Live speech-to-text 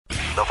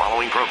The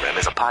following program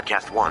is a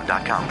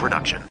podcast1.com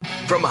production.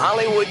 From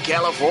Hollywood,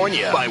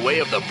 California, by way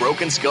of the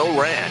Broken Skull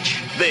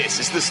Ranch, this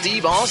is the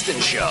Steve Austin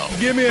Show.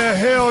 Give me a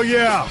hell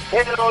yeah.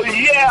 Hell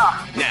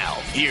yeah. Now,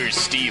 here's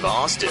Steve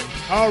Austin.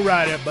 All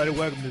right, everybody,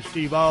 welcome to the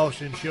Steve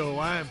Austin Show.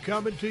 I am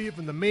coming to you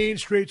from the mean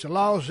streets of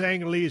Los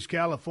Angeles,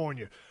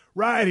 California,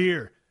 right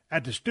here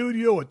at the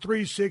studio at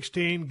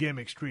 316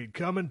 Gimmick Street,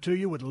 coming to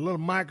you with a little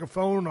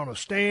microphone on a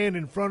stand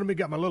in front of me,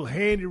 got my little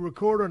handy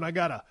recorder, and I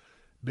got a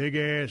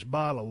big-ass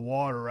bottle of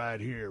water right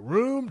here,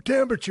 room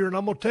temperature, and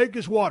I'm going to take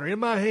this water in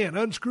my hand,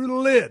 unscrew the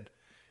lid,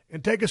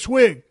 and take a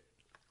swig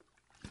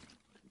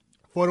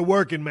for the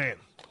working man.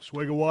 A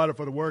swig of water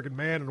for the working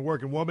man and the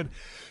working woman.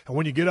 And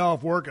when you get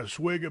off work, a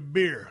swig of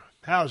beer.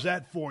 How's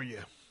that for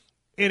you?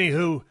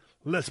 Anywho,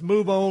 let's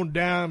move on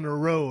down the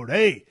road.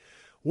 Hey,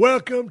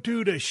 welcome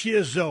to the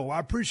Shizzo. I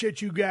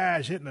appreciate you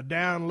guys hitting the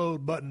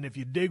download button. If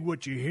you dig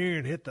what you're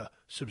hearing, hit the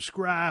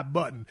subscribe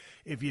button.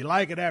 If you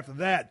like it after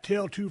that,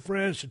 tell two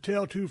friends to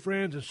tell two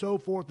friends, and so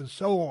forth and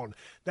so on.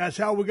 That's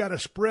how we got to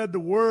spread the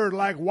word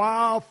like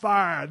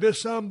wildfire.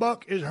 This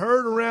sunbuck is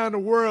heard around the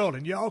world,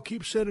 and y'all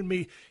keep sending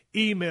me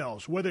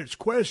emails, whether it's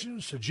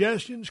questions,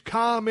 suggestions,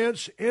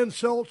 comments,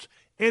 insults,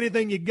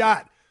 anything you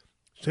got.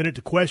 Send it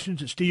to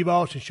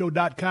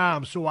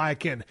questions@steveaustinshow.com so I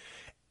can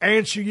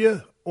answer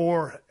you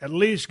or at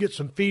least get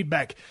some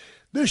feedback.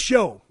 This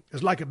show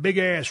is like a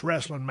big-ass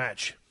wrestling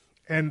match.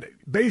 And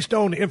based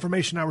on the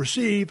information I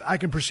receive, I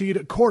can proceed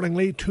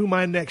accordingly to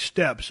my next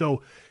step.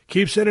 So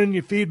keep sending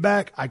your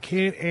feedback. I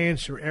can't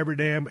answer every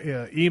damn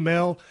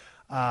email.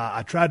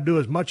 I try to do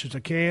as much as I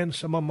can.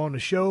 Some of them on the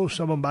show,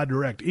 some of them by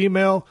direct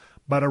email,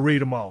 but I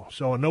read them all.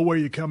 So I know where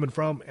you're coming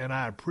from, and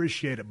I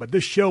appreciate it. But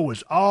this show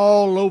is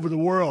all over the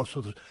world.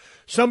 So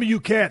some of you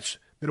cats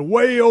that are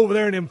way over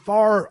there in them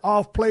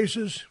far-off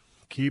places,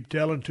 keep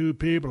telling two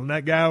people, and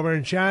that guy over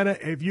in China,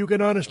 if you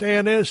can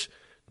understand this,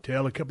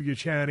 tell a couple of your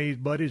Chinese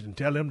buddies and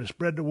tell them to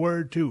spread the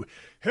word too.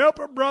 Help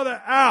a brother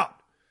out.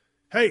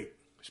 Hey,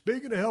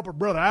 speaking of help a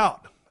brother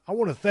out, I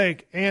want to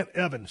thank Ant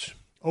Evans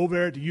over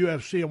there at the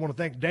UFC. I want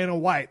to thank Dana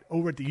White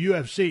over at the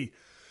UFC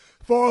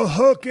for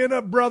hooking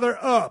a brother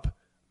up,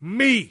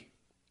 me,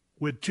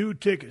 with 2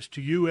 tickets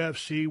to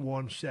UFC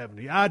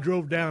 170. I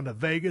drove down to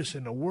Vegas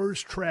in the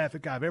worst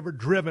traffic I've ever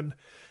driven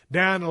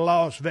down to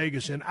Las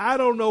Vegas, and I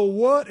don't know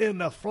what in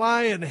the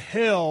flying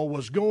hell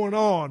was going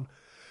on,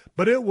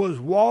 but it was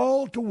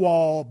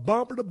wall-to-wall,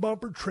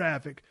 bumper-to-bumper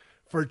traffic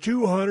for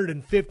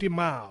 250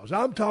 miles.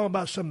 I'm talking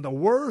about some of the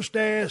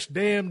worst-ass,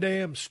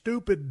 damn,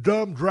 stupid,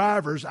 dumb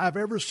drivers I've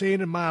ever seen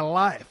in my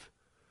life.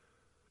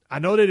 I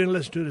know they didn't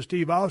listen to the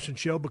Steve Austin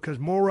Show because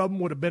more of them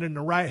would have been in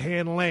the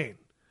right-hand lane.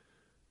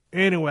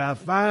 Anyway, I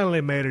finally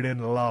made it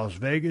into Las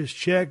Vegas,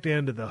 checked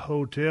into the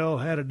hotel,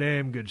 had a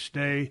damn good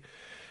stay,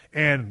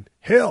 and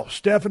hell,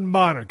 Stephen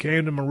Bonner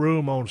came to my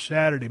room on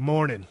Saturday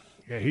morning.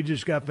 Yeah, he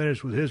just got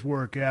finished with his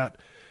workout.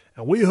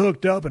 And we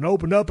hooked up and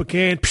opened up a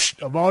can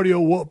of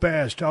audio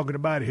whoop-ass talking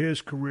about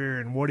his career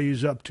and what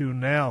he's up to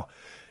now.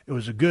 It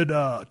was a good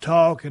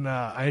talk, and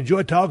I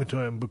enjoyed talking to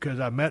him because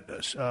I met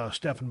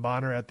Stephen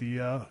Bonner at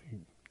the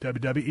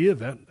WWE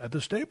event at the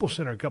Staples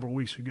Center a couple of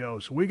weeks ago.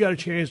 So we got a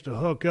chance to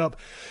hook up,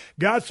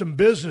 got some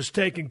business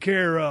taken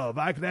care of.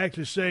 I can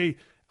actually say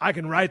I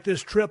can write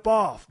this trip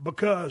off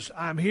because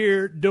I'm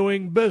here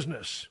doing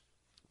business.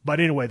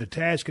 But anyway, the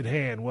task at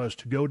hand was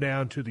to go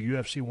down to the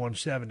UFC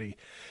 170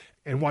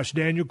 and watch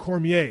Daniel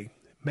Cormier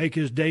make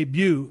his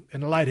debut in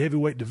the light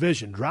heavyweight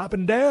division,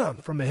 dropping down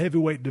from the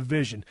heavyweight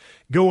division,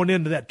 going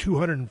into that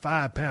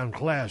 205-pound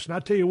class. And I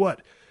tell you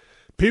what,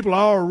 people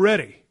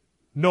already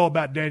know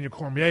about Daniel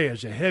Cormier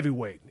as a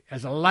heavyweight,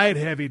 as a light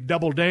heavy,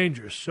 double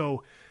dangerous.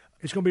 So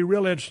it's going to be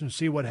real interesting to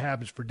see what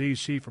happens for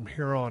DC from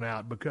here on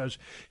out, because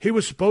he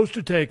was supposed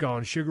to take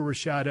on Sugar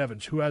Rashad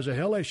Evans, who has a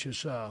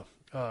hellacious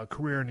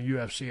career in the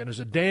UFC and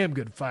is a damn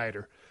good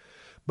fighter.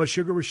 But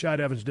Sugar Rashad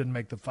Evans didn't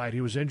make the fight. He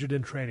was injured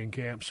in training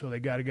camp, so they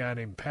got a guy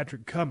named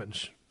Patrick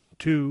Cummins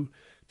to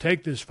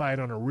take this fight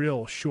on a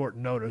real short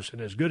notice.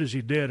 And as good as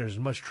he did, and as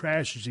much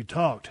trash as he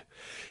talked,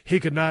 he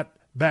could not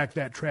back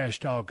that trash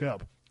talk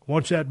up.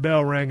 Once that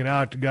bell rang in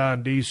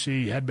Octagon,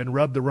 D.C. had been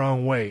rubbed the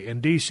wrong way,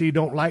 and D.C.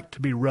 don't like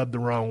to be rubbed the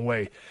wrong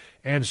way.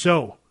 And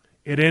so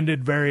it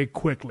ended very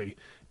quickly.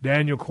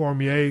 Daniel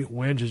Cormier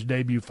wins his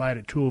debut fight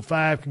at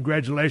 205.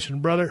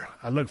 Congratulations, brother.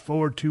 I look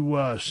forward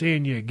to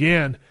seeing you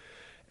again,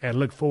 and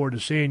look forward to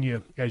seeing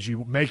you as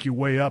you make your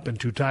way up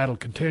into title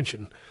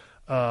contention,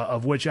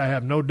 of which I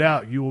have no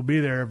doubt you will be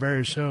there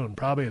very soon.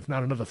 Probably, if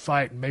not another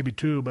fight, maybe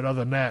 2, but other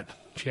than that,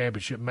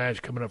 championship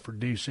match coming up for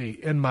DC,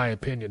 in my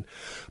opinion.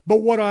 But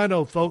what do I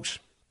know, folks?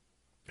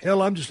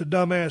 Hell, I'm just a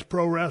dumbass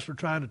pro wrestler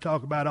trying to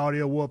talk about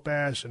audio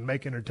whoop-ass and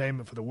make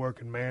entertainment for the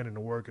working man and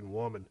the working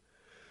woman.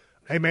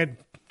 Hey, man,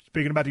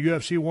 speaking about the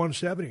UFC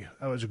 170,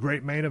 that was a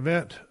great main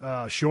event,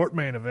 short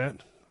main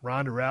event.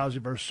 Ronda Rousey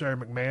versus Sarah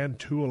McMahon,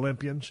 2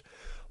 Olympians.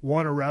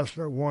 One a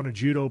wrestler, one a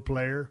judo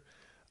player.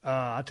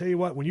 I tell you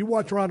what, when you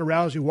watch Ronda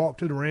Rousey walk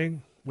to the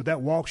ring with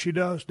that walk she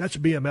does, that's a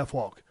BMF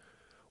walk.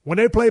 When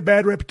they play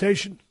Bad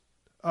Reputation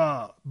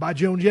by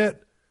Joan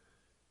Jett,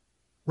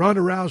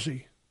 Ronda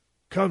Rousey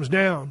comes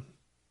down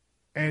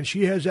And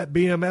she has that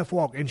BMF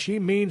walk, and she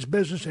means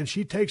business, and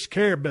she takes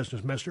care of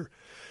business, mister.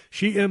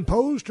 She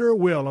imposed her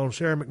will on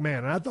Sarah McMahon.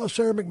 And I thought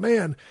Sarah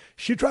McMahon,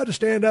 she tried to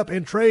stand up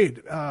and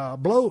trade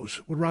blows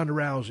with Ronda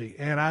Rousey.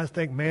 And I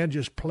think, man,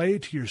 just play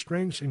to your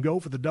strengths and go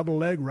for the double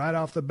leg right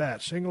off the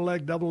bat. Single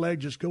leg, double leg,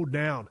 just go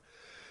down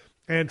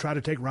and try to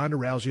take Ronda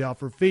Rousey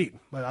off her feet.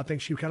 But I think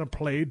she kind of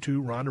played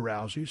to Ronda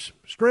Rousey's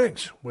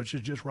strengths, which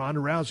is just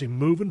Ronda Rousey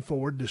moving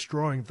forward,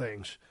 destroying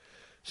things.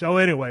 So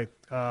anyway,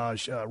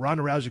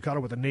 Ronda Rousey caught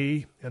her with a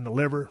knee in the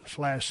liver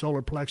 /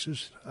 solar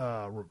plexus.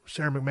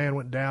 Sarah McMahon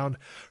went down.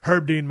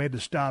 Herb Dean made the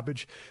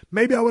stoppage.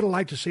 Maybe I would have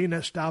liked to seen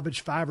that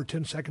stoppage 5 or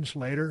 10 seconds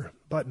later,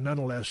 but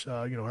nonetheless,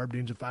 Herb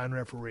Dean's a fine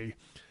referee.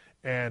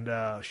 And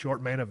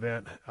short main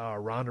event,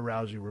 Ronda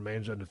Rousey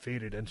remains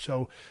undefeated. And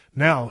so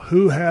now,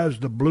 who has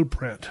the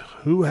blueprint?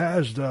 Who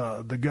has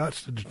the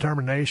guts, the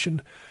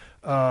determination,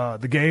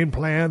 the game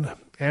plan,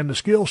 and the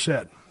skill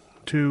set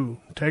to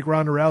take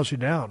Ronda Rousey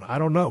down? I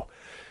don't know.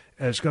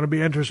 It's going to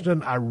be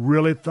interesting. I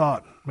really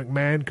thought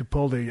McMahon could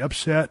pull the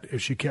upset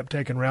if she kept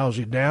taking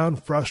Rousey down,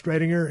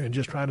 frustrating her, and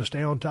just trying to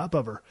stay on top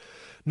of her.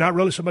 Not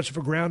really so much of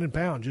a ground and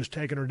pound, just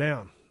taking her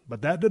down.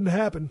 But that didn't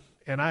happen,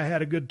 and I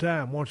had a good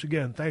time. Once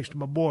again, thanks to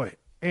my boy,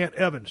 Ant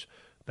Evans.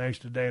 Thanks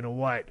to Dana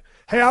White.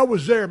 Hey, I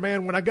was there,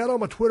 man. When I got on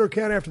my Twitter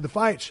account after the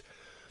fights,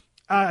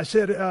 I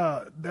said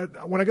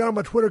that when I got on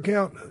my Twitter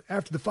account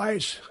after the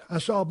fights, I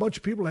saw a bunch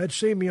of people that had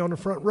seen me on the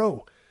front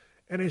row.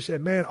 And they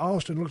said, man,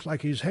 Austin looks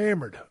like he's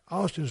hammered.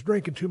 Austin's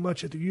drinking too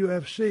much at the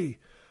UFC.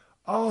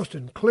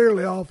 Austin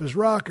clearly off his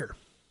rocker.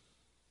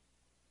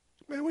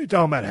 Man, what are you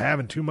talking about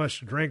having too much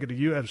to drink at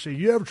the UFC?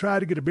 You ever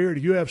tried to get a beer at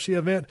a UFC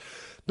event?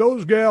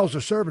 Those gals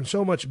are serving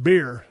so much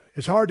beer,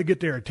 it's hard to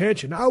get their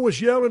attention. I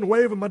was yelling,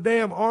 waving my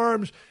damn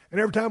arms, and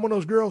every time one of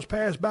those girls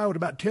passed by with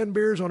about 10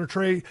 beers on her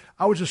tray,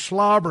 I was just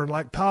slobbering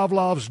like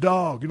Pavlov's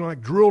dog,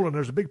 like drooling.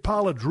 There's a big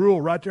pile of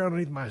drool right there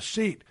underneath my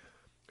seat.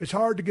 It's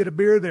hard to get a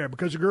beer there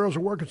because the girls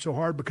are working so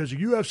hard because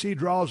the UFC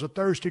draws a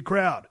thirsty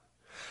crowd.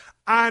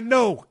 I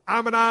know.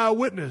 I'm an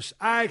eyewitness.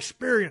 I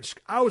experienced.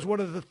 I was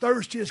one of the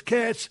thirstiest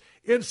cats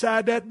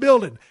inside that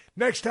building.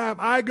 Next time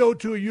I go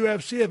to a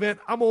UFC event,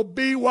 I'm going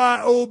to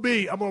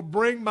BYOB. I'm going to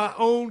bring my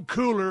own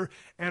cooler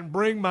and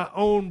bring my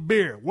own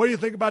beer. What do you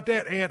think about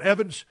that, Ant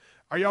Evans?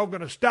 Are y'all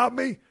going to stop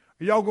me?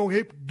 Are y'all going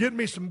to get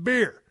me some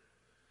beer?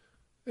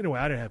 Anyway,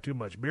 I didn't have too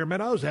much beer, man.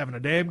 I was having a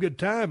damn good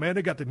time, man.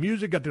 They got the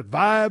music, got the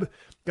vibe,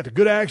 got the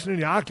good action in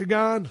the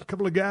octagon. A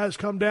couple of guys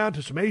come down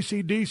to some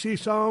AC/DC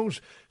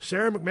songs.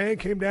 Sarah McMahon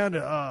came down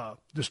to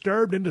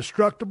Disturbed,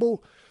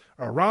 Indestructible.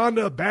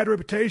 Ronda, Bad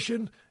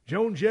Reputation.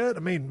 Joan Jett. I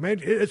mean, man,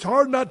 it's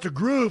hard not to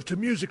groove to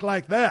music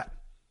like that.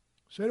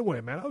 So anyway,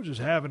 man, I was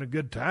just having a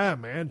good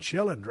time, man,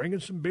 chilling,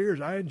 drinking some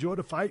beers. I enjoyed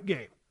a fight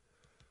game.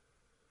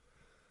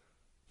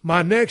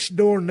 My next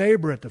door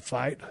neighbor at the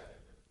fight,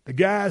 the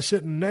guy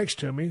sitting next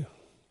to me,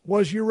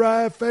 was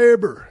Uriah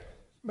Faber.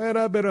 Man,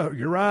 I've been a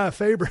Uriah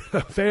Faber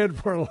fan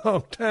for a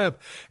long time.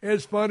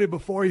 It's funny,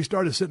 before he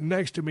started sitting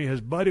next to me, his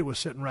buddy was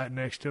sitting right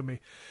next to me.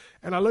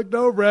 And I looked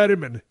over at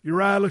him, and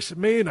Uriah looks at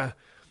me, and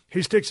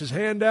he sticks his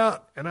hand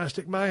out, and I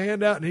stick my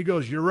hand out, and he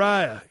goes,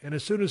 Uriah. And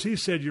as soon as he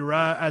said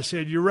Uriah, I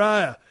said,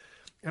 Uriah.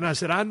 And I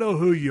said, I know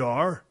who you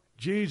are.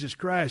 Jesus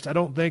Christ, I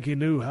don't think he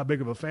knew how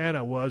big of a fan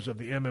I was of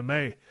the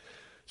MMA.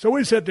 So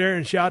we sat there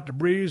and shot the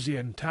breeze the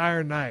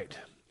entire night.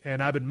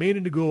 And I've been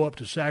meaning to go up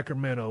to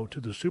Sacramento to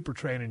the super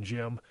training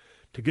gym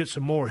to get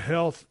some more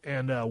health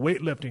and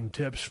weightlifting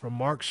tips from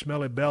Mark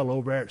Smelly Bell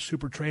over at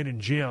Super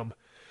Training Gym.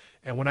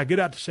 And when I get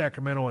out to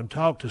Sacramento and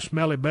talk to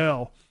Smelly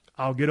Bell,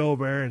 I'll get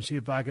over there and see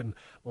if I can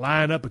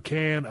line up a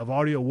can of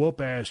Audio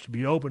Whoop-Ass to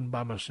be opened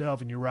by myself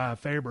and Uriah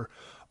Faber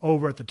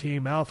over at the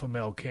Team Alpha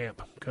Male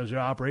camp because they're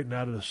operating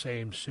out of the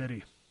same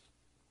city.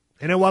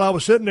 And then while I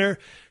was sitting there,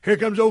 here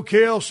comes old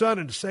KL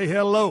Sonnen to say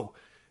hello.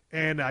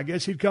 And I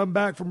guess he'd come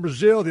back from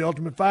Brazil. The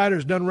Ultimate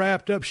Fighter's done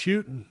wrapped up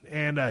shooting.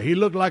 And he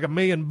looked like $1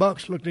 million,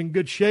 looked in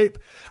good shape.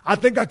 I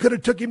think I could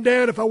have took him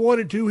down if I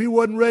wanted to. He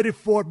wasn't ready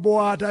for it, boy.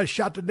 I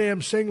shot the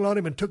damn single on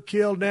him and took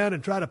KL down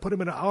and tried to put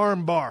him in an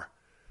arm bar.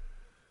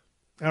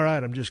 All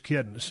right, I'm just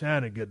kidding. It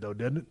sounded good, though,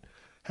 didn't it?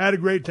 Had a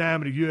great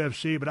time at the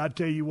UFC, but I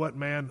tell you what,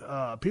 man,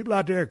 people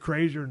out there are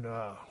crazier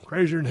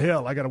than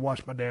hell. I got to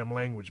watch my damn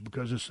language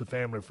because it's a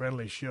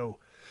family-friendly show.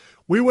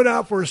 We went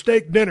out for a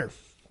steak dinner.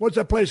 What's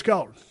that place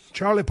called?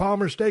 Charlie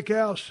Palmer's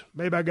Steakhouse?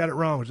 Maybe I got it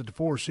wrong. It was at the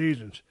Four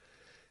Seasons.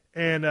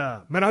 And,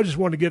 man, I just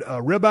wanted to get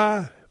a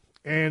ribeye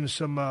and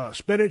some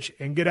spinach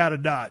and get out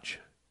of Dodge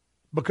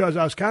because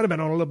I was kind of been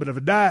on a little bit of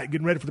a diet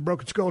getting ready for the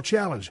Broken Skull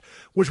Challenge,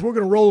 which we're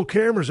going to roll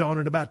cameras on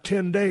in about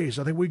 10 days.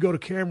 I think we go to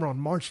camera on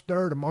March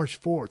 3rd or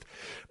March 4th,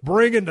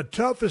 bringing the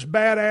toughest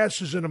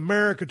badasses in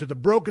America to the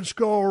Broken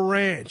Skull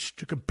Ranch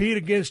to compete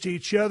against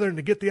each other and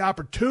to get the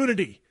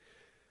opportunity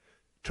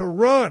to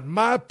run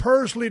my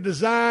personally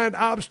designed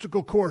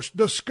obstacle course,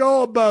 the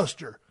Skull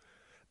Buster,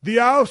 the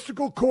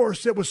obstacle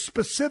course that was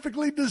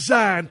specifically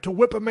designed to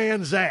whip a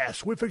man's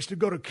ass. We fixed to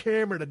go to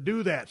camera to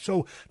do that.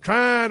 So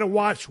trying to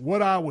watch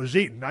what I was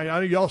eating.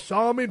 Now, y'all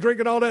saw me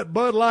drinking all that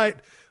Bud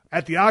Light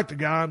at the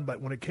Octagon, but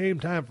when it came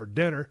time for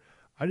dinner,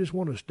 I just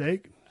wanted a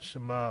steak,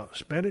 some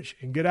spinach,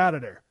 and get out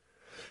of there.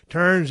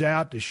 Turns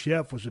out the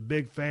chef was a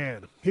big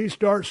fan. He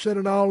starts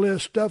sending all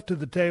this stuff to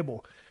the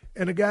table.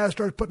 And the guy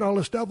starts putting all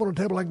this stuff on the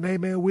table like, hey,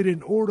 man, we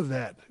didn't order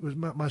that. It was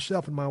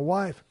myself and my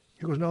wife.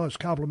 He goes, no, it's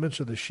compliments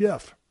of the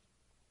chef.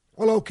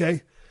 Well,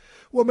 okay.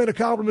 Well, man, the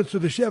compliments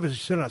of the chef is he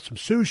sent out some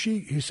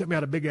sushi. He sent me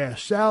out a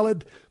big-ass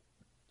salad.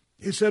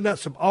 He sent out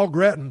some au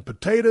gratin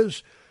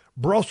potatoes,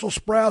 Brussels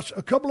sprouts,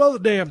 a couple other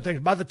damn things.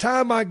 By the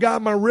time I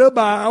got my ribeye,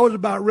 I was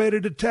about ready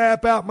to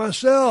tap out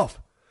myself.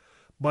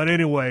 But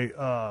anyway,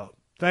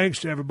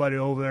 thanks to everybody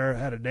over there.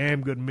 Had a damn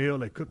good meal.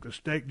 They cooked the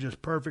steak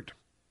just perfect.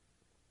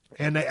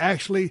 And they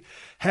actually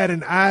had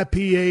an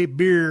IPA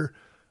beer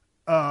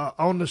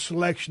on the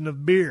selection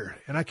of beer.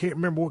 And I can't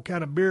remember what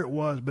kind of beer it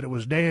was, but it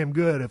was damn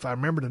good. If I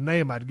remember the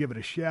name, I'd give it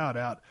a shout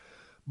out.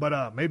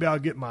 But maybe I'll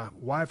get my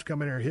wife to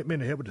come in here and hit me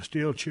in the head with a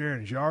steel chair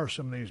and jar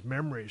some of these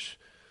memories.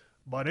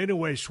 But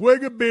anyway,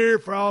 swig of beer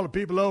for all the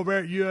people over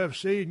at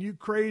UFC. And you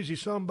crazy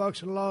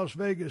sunbucks in Las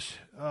Vegas.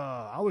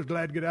 I was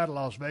glad to get out of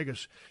Las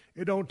Vegas.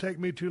 It don't take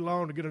me too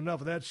long to get enough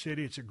of that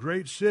city. It's a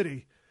great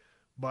city.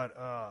 But,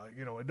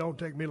 it don't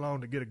take me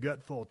long to get a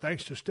gut full.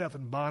 Thanks to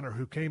Stephen Bonner,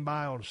 who came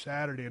by on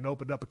Saturday and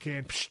opened up a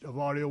can of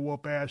audio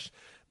whoop-ass.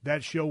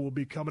 That show will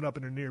be coming up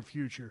in the near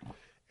future.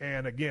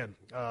 And, again,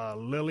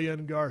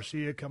 Lillian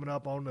Garcia coming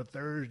up on the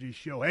Thursday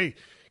show. Hey,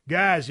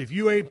 guys, if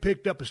you ain't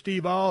picked up a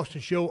Steve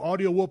Austin Show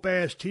audio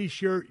whoop-ass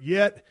T-shirt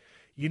yet,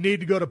 you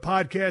need to go to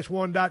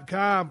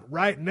podcast1.com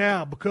right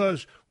now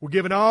because we're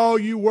giving all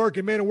you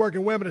working men and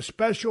working women a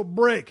special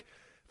break.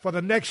 For the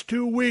next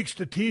 2 weeks,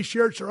 the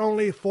T-shirts are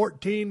only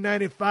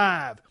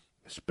 $14.95.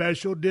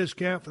 Special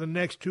discount for the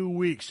next 2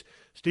 weeks.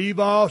 Steve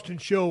Austin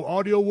Show,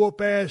 audio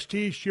whoop-ass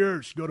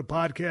T-shirts. Go to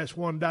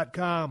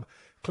podcast1.com,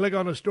 click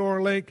on the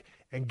store link,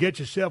 and get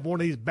yourself one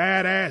of these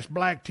badass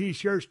black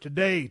T-shirts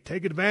today.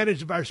 Take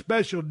advantage of our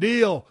special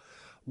deal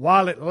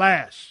while it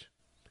lasts.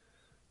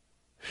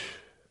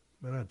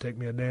 Man, I'll take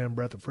me a damn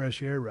breath of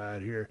fresh air right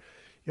here.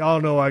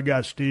 Y'all know I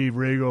got Steve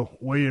Regal,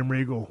 William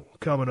Regal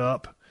coming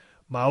up.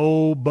 My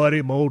old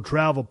buddy, my old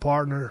travel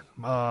partner,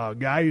 guy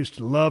I used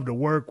to love to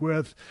work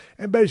with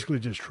and basically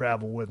just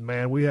travel with,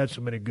 man. We had so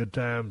many good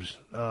times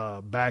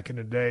back in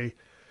the day.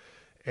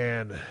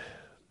 And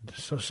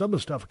so some of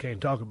the stuff I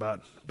can't talk about,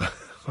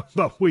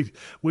 but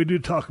we do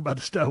talk about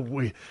the stuff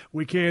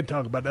we can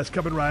talk about. That's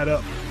coming right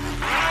up.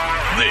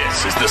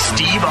 This is the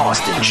Steve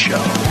Austin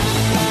Show.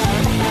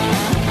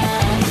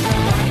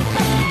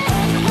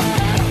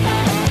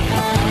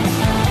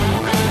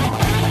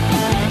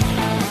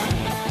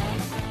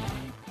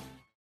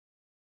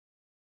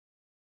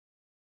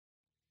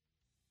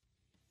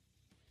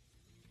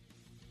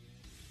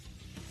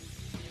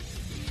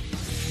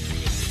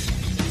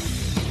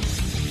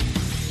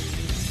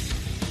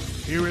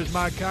 Here is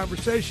my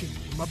conversation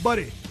with my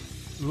buddy,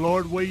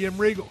 Lord William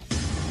Regal.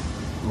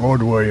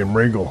 Lord William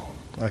Regal.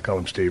 I call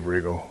him Steve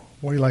Regal.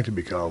 What do you like to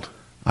be called?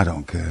 I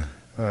don't care.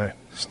 All right.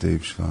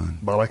 Steve's fine.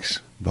 Bollocks?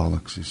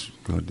 Bollocks is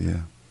good,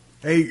 yeah.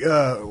 Hey,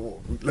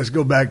 let's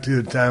go back to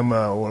the time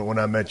when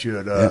I met you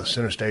at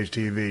Center Stage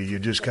TV. You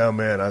just come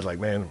in. I was like,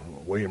 man,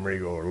 William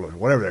Regal or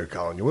whatever they're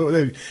calling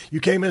you. You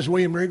came in as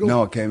William Regal?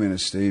 No, I came in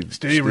as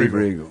Steve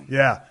Regal.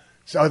 Yeah.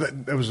 So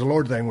that was the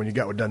Lord thing when you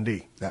got with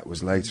Dundee. That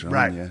was later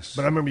right. on, yes.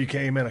 But I remember you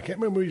came in. I can't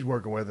remember who you was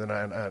working with, and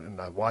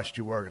I watched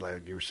you work.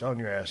 Like you were selling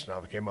your ass, and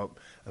I came up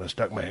and I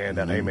stuck my hand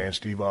out. Hey, man,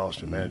 Steve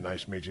Austin, man,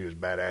 nice to meet you. It was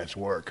badass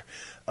work.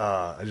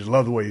 I just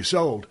love the way you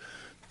sold.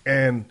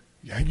 And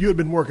you had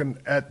been working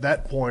at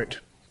that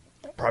point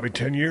probably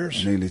 10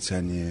 years? Nearly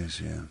 10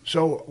 years, yeah.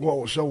 So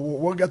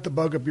what got the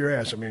bug up your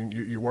ass? I mean,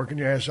 you're working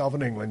your ass off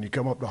in England. You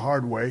come up the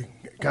hard way,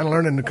 kind of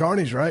learning the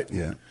carnies, right?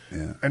 Yeah,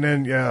 yeah. And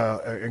then,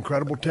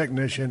 incredible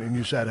technician, and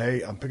you said,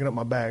 hey, I'm picking up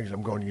my bags.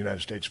 I'm going to the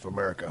United States of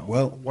America.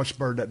 Well, what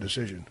spurred that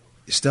decision?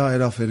 It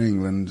started off in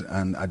England,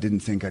 and I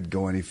didn't think I'd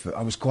go any further.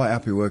 I was quite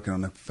happy working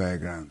on the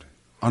fairground.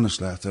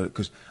 Honestly, I thought,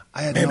 because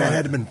I had that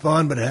had been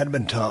fun, but it had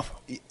been tough.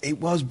 It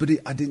was, but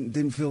I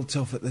didn't feel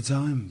tough at the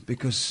time,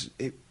 because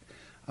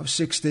I was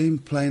 16,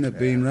 playing at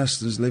Bean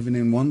Wrestlers, living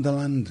in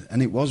Wonderland,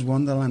 and it was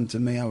Wonderland to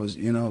me. I was,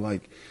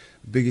 like,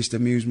 biggest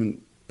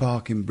amusement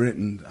park in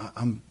Britain.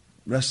 I'm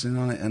wrestling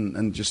on it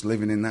and just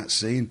living in that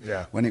scene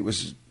when it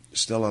was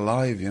still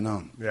alive,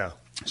 Yeah.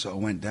 So I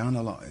went down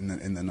a lot in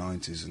the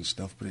 90s and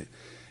stuff, but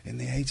in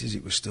the 80s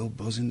it was still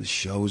buzzing. There's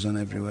shows on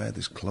everywhere,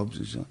 there's clubs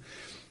and stuff.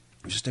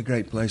 It was just a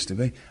great place to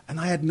be. And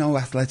I had no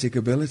athletic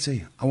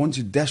ability. I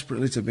wanted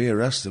desperately to be a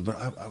wrestler,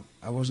 but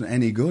I wasn't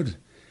any good.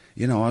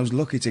 I was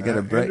lucky to get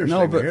a break.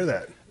 No, but hear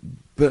that.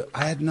 But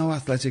I had no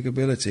athletic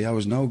ability. I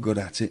was no good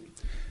at it.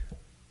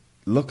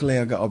 Luckily,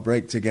 I got a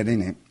break to get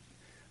in it,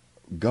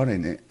 got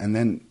in it, and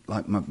then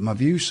like my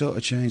view sort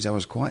of changed. I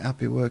was quite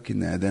happy working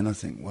there. Then I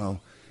think, well,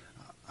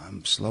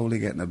 I'm slowly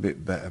getting a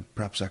bit better.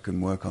 Perhaps I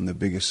can work on the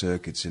bigger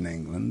circuits in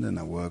England, and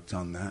I worked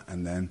on that.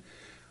 And then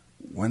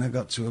when I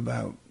got to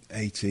about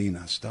 18,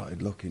 I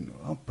started looking,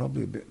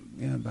 probably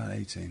about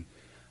 18.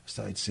 I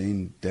started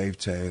seeing Dave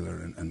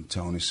Taylor and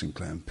Tony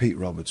Sinclair, and Pete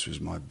Roberts was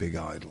my big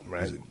idol.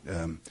 Right.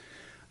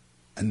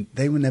 And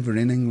they were never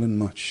in England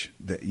much.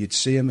 You'd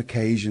see them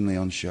occasionally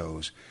on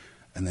shows,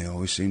 and they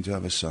always seemed to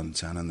have a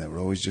suntan, and they were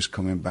always just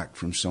coming back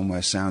from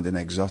somewhere sounding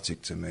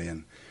exotic to me.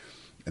 And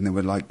they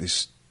were like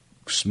this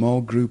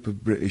small group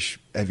of British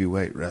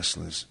heavyweight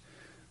wrestlers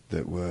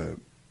that were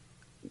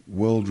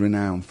world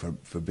renowned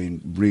for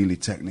being really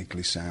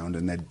technically sound,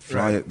 and they'd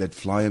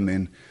fly them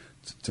in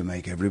to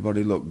make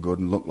everybody look good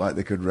and look like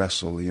they could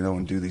wrestle,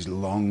 and do these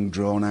long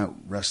drawn out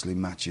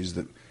wrestling matches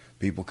that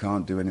people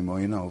can't do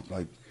anymore,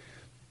 like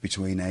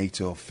between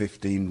 8 or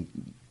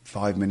 15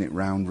 5-minute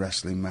round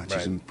wrestling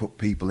matches, and put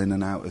people in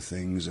and out of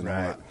things and all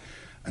that.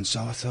 And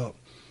so I thought,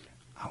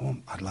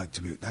 I'd like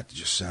to be. That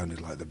just sounded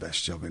like the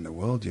best job in the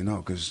world,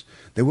 because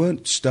they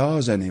weren't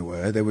stars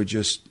anywhere. They were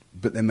just,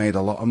 but they made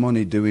a lot of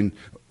money doing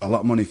a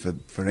lot of money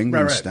for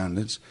England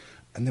standards,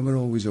 and they were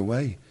always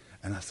away.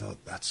 And I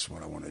thought, that's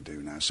what I want to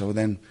do now. So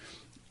then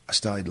I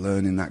started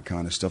learning that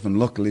kind of stuff, and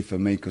luckily for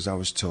me, because I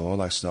was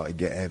tall, I started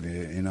to get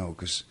heavier,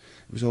 because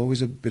it was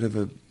always a bit of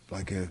the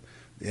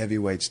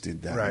heavyweights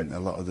did that, and a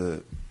lot of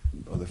the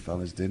other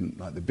fellas didn't.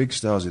 Like the big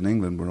stars in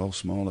England were all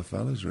smaller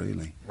fellas,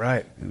 really.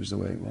 Right. It was the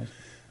way it was.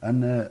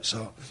 And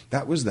so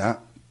that was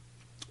that.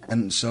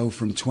 And so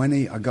from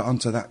 20, I got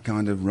onto that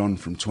kind of run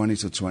from 20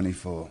 to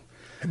 24.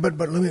 But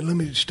let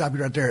me stop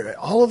you right there.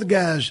 All of the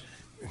guys,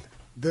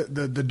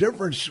 the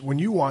difference when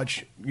you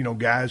watch,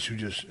 guys who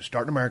just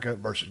start in America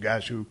versus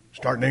guys who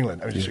start in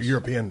England. I mean, it's a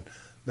European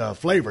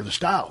flavor, the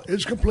style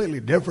is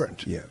completely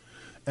different. Yeah.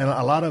 And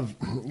a lot of,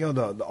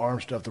 the arm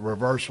stuff, the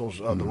reversals,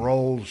 the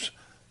rolls.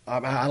 I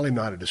don't even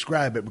know how to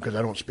describe it because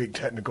I don't speak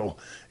technical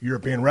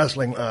European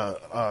wrestling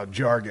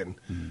jargon.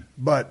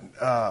 But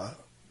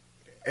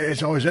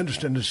it's always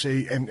interesting to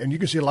see, and you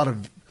can see a lot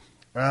of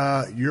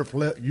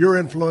your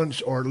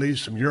influence, or at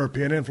least some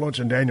European influence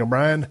in Daniel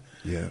Bryan,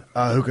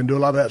 who can do a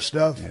lot of that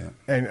stuff. Yeah.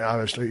 And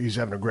obviously he's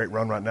having a great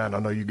run right now, and I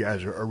know you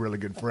guys are really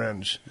good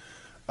friends.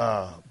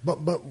 But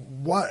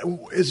why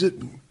is it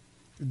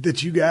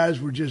that you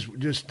guys were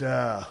just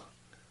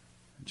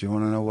do you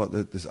want to know what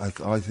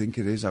I think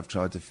it is? I've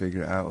tried to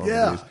figure it out.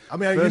 Yeah, I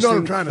mean, what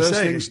I'm trying to say.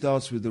 First thing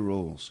starts with the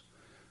rules.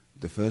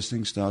 The first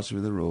thing starts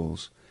with the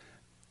rules.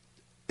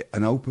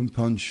 An open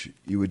punch,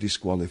 you were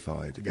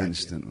disqualified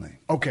instantly.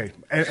 Okay,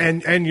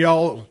 and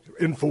y'all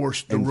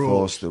enforced the rules.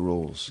 Enforced the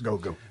rules.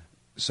 Go.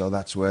 So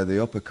that's where the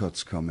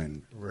uppercuts come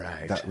in.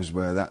 Right. That was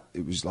where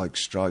it was like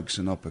strikes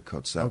and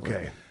uppercuts.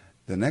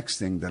 The next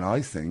thing that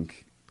I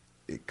think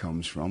it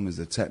comes from is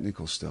the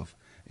technical stuff.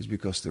 Is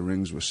because the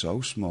rings were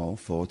so small,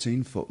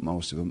 14 foot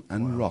most of them,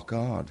 and rock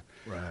hard.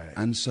 Right.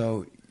 And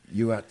so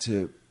you had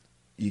to,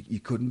 you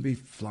couldn't be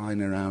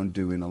flying around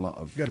doing a lot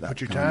of you got to put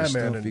your time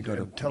in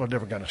and tell a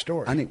different kind of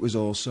story. And it was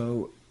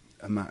also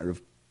a matter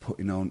of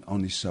putting on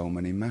only so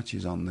many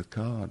matches on the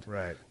card.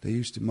 Right.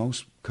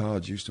 Most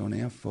cards used to only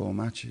have 4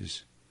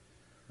 matches.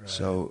 Right.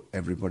 So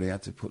everybody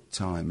had to put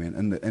time in.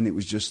 And it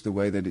was just the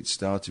way that it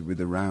started with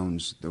the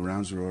rounds. The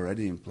rounds were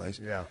already in place.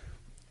 Yeah.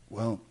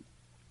 Well,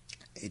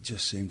 it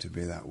just seemed to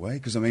be that way.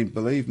 Because, I mean,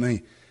 believe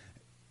me,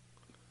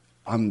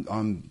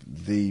 I'm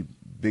the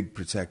big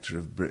protector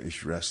of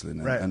British wrestling.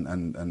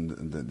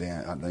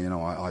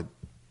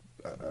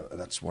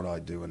 That's what I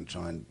do and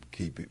try and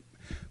keep it.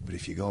 But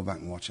if you go back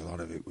and watch, a lot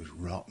of it was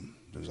rotten.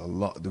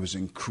 There was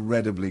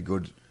incredibly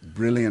good,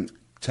 brilliant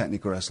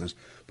technical wrestlers.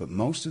 But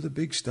most of the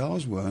big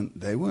stars weren't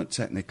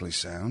technically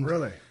sound.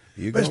 Really?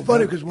 But it's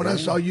funny because when I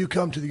saw you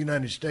come to the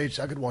United States,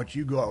 I could watch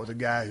you go out with a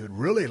guy who'd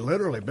really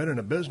literally been in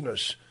a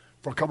business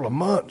for a couple of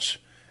months,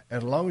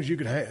 and as long as you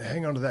could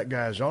hang onto that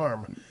guy's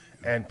arm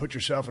and put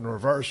yourself in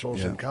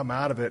reversals and come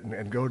out of it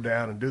and go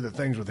down and do the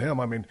things with him,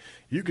 I mean,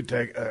 you could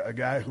take a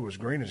guy who was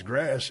green as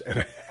grass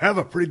and have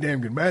a pretty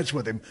damn good match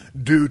with him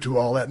due to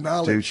all that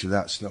knowledge. Due to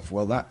that stuff.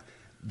 Well,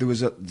 there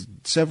was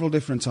several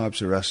different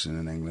types of wrestling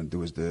in England. There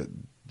was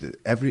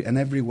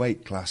every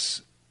weight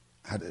class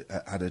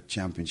had a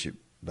championship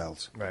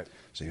belt. Right.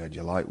 So you had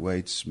your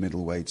lightweights,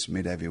 middleweights,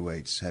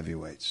 mid-heavyweights,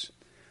 heavyweights.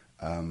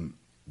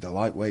 The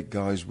lightweight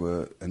guys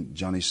were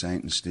Johnny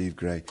Saint and Steve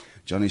Gray.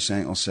 Johnny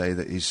Saint will say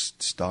that his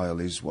style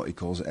is what he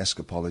calls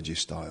escapology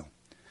style,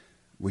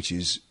 which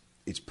is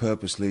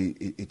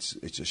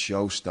it's a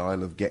show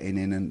style of getting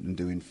in and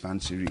doing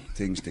fancy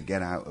things to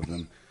get out of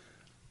them.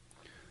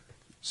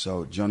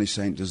 So Johnny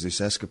Saint does this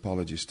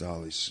escapology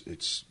style.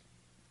 It's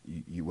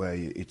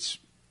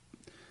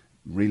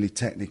really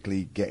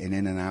technically getting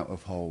in and out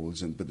of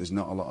holds, but there's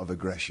not a lot of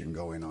aggression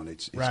going on.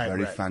 It's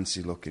very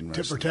fancy looking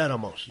wrestling. Tit for tat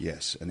almost.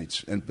 Yes,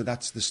 but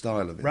that's the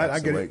style of it. Right,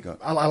 that's I get it.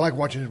 I like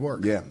watching his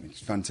work. Yeah, it's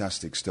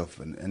fantastic stuff,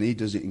 and he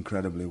does it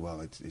incredibly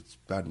well. It's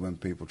bad when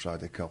people try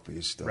to copy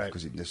his stuff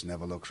because it just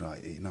never looks right.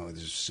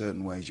 There's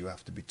certain ways you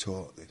have to be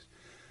taught this.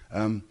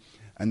 And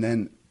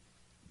then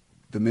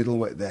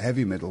the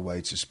heavy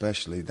middleweights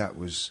especially, that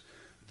was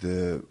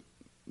the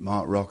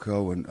Mark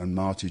Rocco and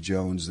Marty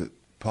Jones that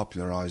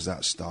popularized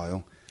that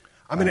style.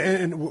 I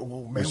mean,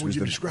 would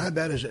you describe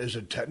that as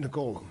a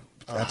technical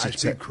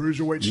high-speed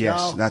cruiserweight yes,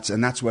 style.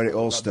 That's where it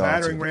all started.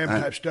 Battering ram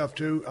type stuff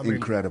too. I mean,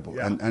 incredible.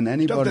 Yeah. And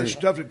anybody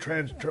stuff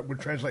that would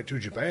translate to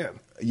Japan.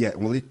 Yeah,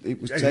 well,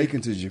 it was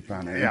taken to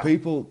Japan. Yeah.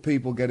 And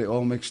people get it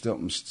all mixed up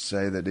and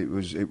say that it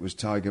was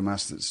Tiger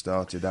Mask that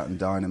started that and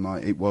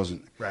Dynamite. It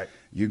wasn't. Right.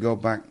 You go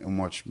back and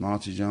watch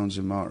Marty Jones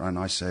and Mark, and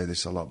I say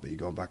this a lot, but you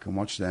go back and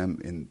watch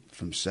them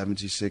from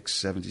 76,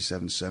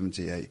 77,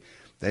 78.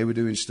 They were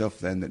doing stuff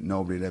then that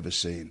nobody had ever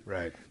seen.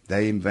 Right.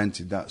 They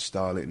invented that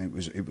style, and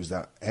it was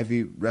that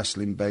heavy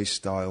wrestling-based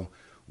style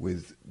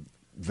with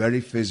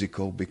very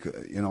physical, because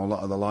a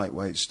lot of the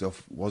lightweight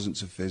stuff wasn't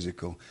so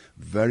physical.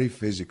 Very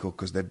physical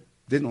because they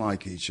didn't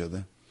like each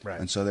other. Right.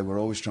 And so they were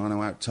always trying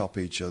to out-top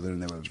each other,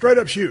 and they were straight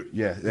up shoot.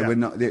 Yeah, they were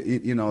not.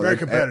 Very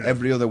competitive.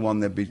 Every other one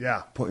they'd be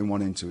putting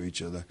one into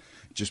each other,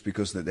 just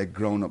because they'd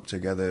grown up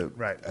together,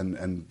 right.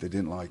 and they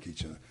didn't like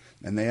each other.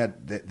 And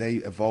they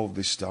evolved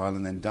this style,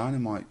 and then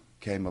Dynamite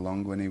came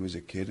along when he was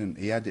a kid, and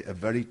he had a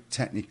very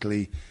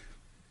technically,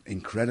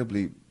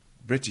 incredibly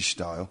British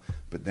style.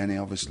 But then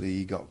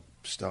he got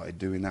started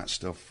doing that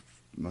stuff.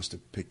 Must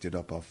have picked it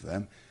up off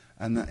them.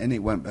 And it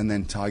went, and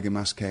then Tiger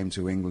Mask came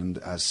to England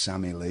as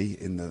Sammy Lee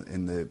in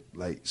the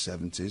late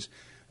 70s,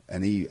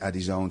 and he had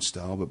his own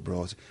style,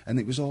 but and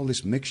it was all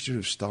this mixture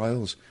of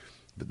styles.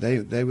 But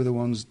they were the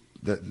ones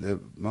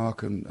that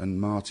Mark and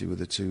Marty were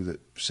the two that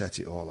set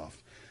it all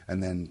off.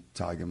 And then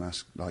Tiger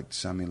Mask, like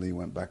Sammy Lee,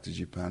 went back to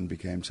Japan,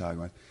 became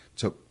Tiger Mask,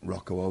 took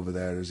Rocco over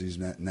there as his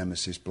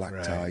nemesis,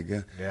 Black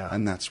Tiger,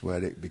 and that's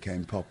where it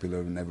became popular,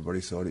 and everybody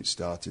thought it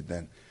started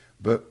then.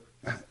 But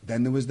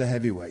then there was the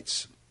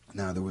heavyweights.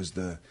 Now there was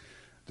the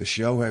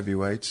show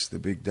heavyweights, the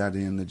Big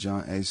Daddy and the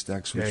Giant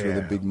Haystacks, which were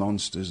the big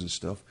monsters and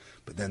stuff.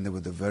 But then there were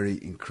the very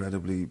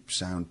incredibly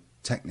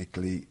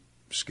technically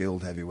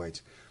skilled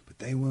heavyweights. But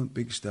they weren't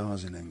big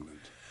stars in England.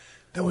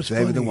 They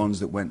were the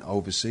ones that went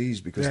overseas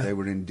because they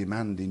were in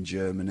demand in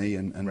Germany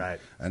and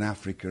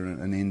Africa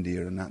and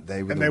India, and that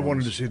they were. And they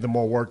wanted to see the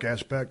more work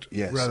aspect,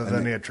 rather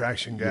than the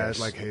attraction guys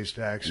like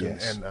Haystacks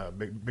and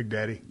Big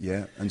Daddy.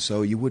 Yeah, and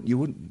so you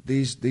would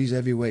these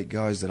heavyweight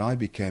guys that I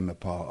became a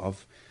part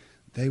of,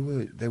 they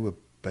were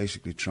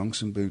basically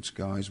trunks and boots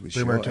guys with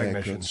short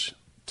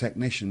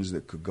technicians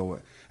that could go,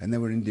 and they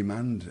were in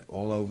demand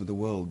all over the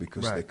world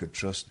because they could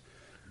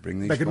bring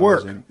these. They could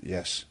work. In.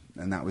 Yes.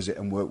 And that was it,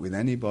 and work with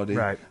anybody,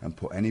 and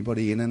put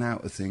anybody in and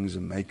out of things,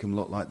 and make them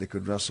look like they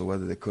could wrestle,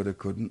 whether they could or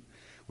couldn't,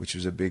 which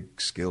was a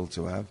big skill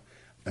to have.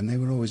 And they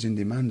were always in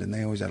demand, and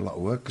they always had a lot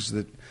of work, because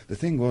the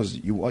thing was,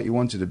 what you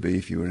wanted to be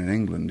if you were in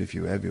England, if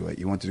you were heavyweight,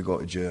 you wanted to go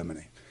to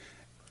Germany.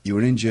 You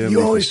were in Germany.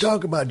 You always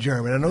talk about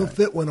Germany. I know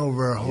Fit went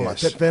over a whole lot.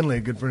 Fit Finley,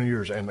 a good friend of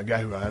yours, and the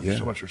guy who I have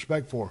so much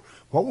respect for.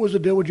 What was the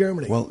deal with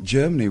Germany? Well,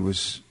 Germany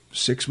was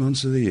 6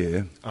 months of the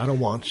year.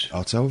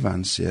 Otto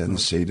Vance, and the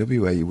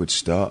CWA. You would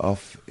start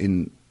off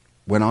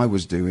when I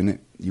was doing it,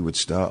 you would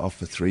start off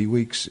for 3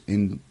 weeks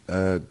in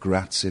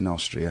Graz in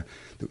Austria.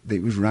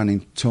 It was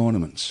running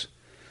tournaments.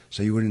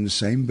 So you were in the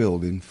same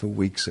building for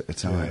weeks at a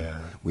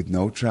time with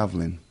no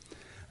travelling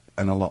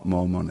and a lot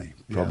more money.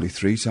 Probably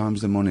 3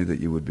 times the money that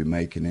you would be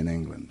making in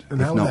England.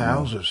 And how were the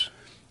houses?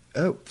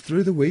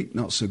 Through the week,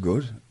 not so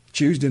good.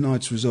 Tuesday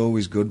nights was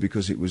always good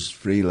because it was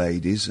free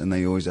ladies, and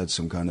they always had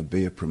some kind of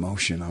beer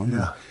promotion on.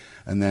 Yeah.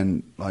 And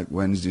then, like,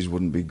 Wednesdays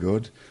wouldn't be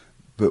good.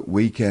 But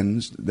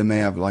weekends, they may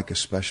have like a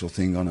special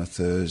thing on a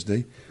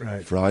Thursday.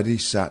 Right. Friday,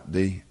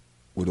 Saturday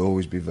would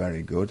always be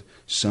very good.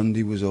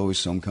 Sunday was always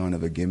some kind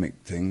of a gimmick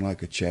thing,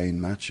 like a chain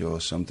match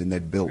or something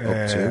they'd built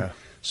up to.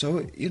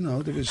 So,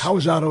 there was... How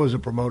was Otto as a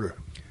promoter?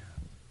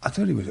 I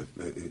thought he was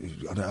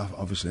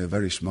obviously a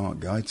very smart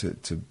guy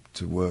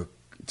to work.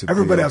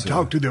 Everybody I've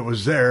talked to that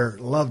was there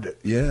loved it.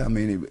 Yeah, I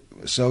mean,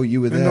 so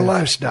you were there. And the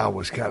lifestyle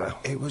was kind of...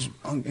 It was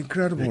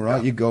incredible,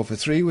 right? You go for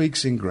 3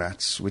 weeks in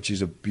Graz, which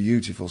is a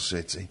beautiful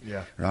city,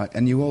 right?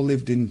 And you all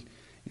lived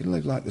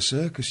like the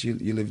circus.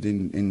 You lived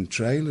in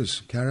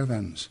trailers,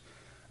 caravans,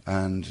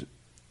 and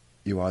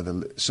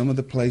some of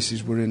the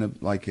places were in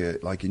like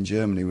in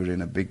Germany, were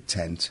in a big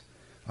tent,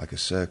 like a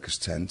circus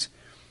tent,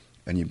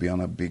 and you'd be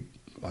on a big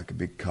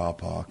car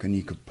park, and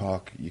you could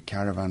park your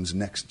caravans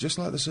next, just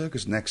like the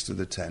circus, next to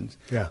the tent.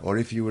 Yeah. Or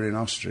if you were in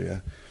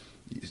Austria,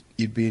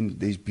 you'd be in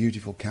these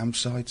beautiful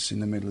campsites in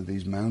the middle of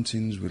these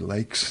mountains with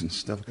lakes and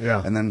stuff.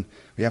 Yeah. And then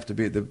we have to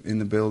be in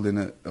the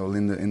building or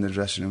in the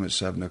dressing room at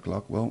 7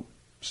 o'clock. Well,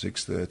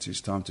 6:30.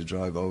 It's time to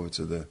drive over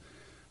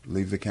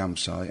leave the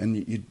campsite, and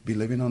you'd be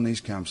living on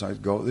these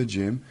campsites. Go to the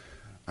gym,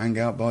 hang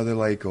out by the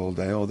lake all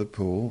day or the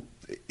pool.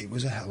 It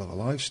was a hell of a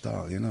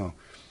lifestyle,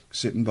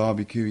 Sit and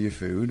barbecue your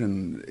food,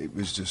 and it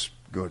was just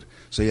good.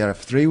 So you have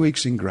 3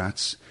 weeks in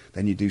Graz,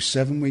 then you do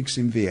 7 weeks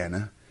in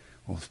Vienna.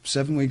 Well,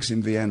 7 weeks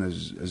in Vienna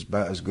is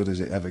about as good as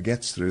it ever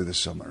gets through the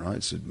summer, right?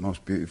 It's the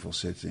most beautiful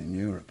city in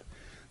Europe.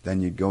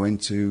 Then you'd go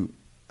into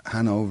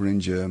Hanover in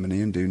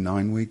Germany and do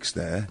 9 weeks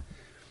there,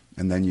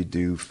 and then you'd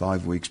do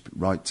 5 weeks,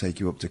 take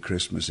you up to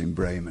Christmas in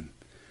Bremen.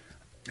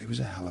 It was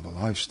a hell of a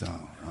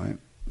lifestyle, right?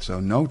 So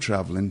no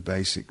travelling,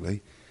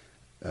 basically.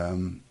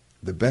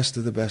 The best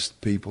of the best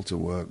people to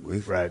work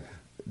with. Right.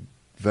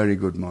 very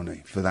good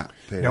money for that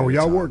period. Now, were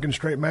y'all of time. working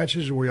straight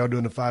matches, or were y'all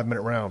doing the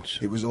 5-minute rounds?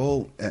 It was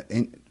all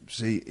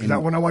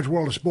When I watch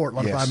World of Sport, a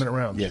lot of 5-minute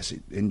rounds. Yes,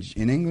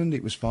 in England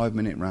it was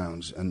 5-minute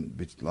rounds,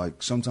 and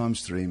like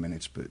sometimes 3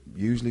 minutes, but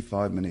usually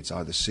 5 minutes,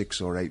 either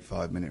 6 or 8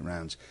 5-minute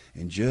rounds.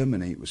 In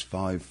Germany it was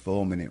 5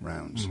 4-minute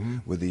rounds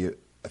with the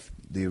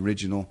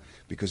original,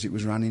 because it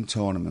was run in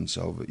tournaments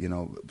over,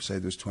 say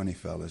there was 20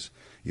 fellas,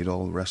 you'd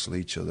all wrestle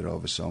each other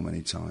over so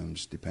many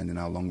times, depending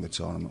how long the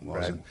tournament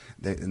was,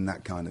 right. and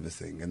that kind of a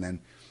thing. And then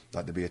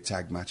like there'd be a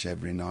tag match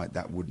every night.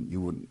 That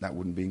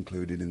wouldn't be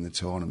included in the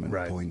tournament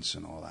points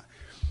and all that.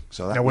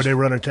 So that would they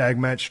run a tag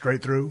match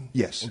straight through?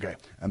 Yes. Okay.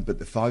 But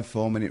the 5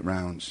 4-minute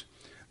rounds,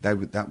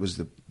 that was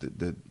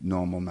the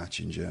normal match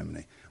in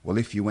Germany. Well,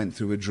 if you went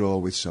through a draw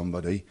with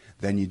somebody,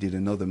 then you did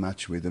another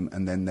match with them,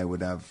 and then they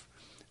would have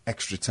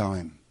extra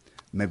time.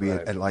 Maybe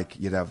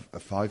you'd have a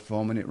 5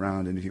 4-minute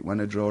round, and if it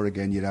went a draw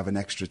again, you'd have an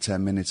extra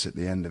 10 minutes at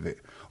the end of it,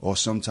 or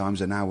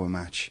sometimes an hour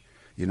match.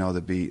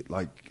 There'd be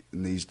like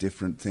these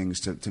different things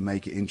to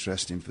make it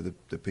interesting for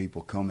the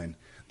people coming.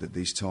 That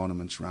these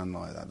tournaments ran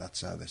like that.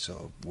 That's how they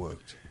sort of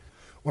worked.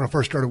 When I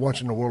first started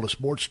watching the World of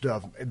Sports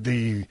stuff,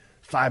 the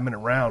 5-minute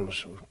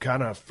rounds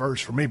kind of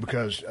first for me,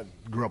 because I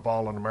grew up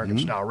all in American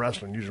style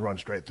wrestling, usually run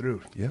straight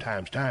through,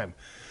 time.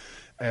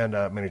 And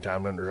many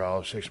times under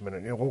all 6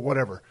 minute,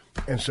 whatever.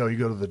 And so you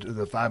go to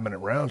the 5-minute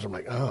rounds, I'm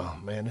like, oh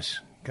man, this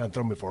kind of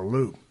threw me for a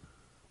loop.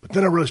 But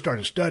then I really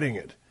started studying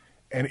it.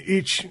 And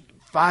each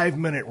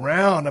 5-minute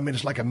round,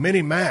 it's like a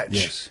mini match.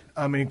 Yes.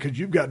 Because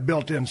you've got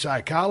built-in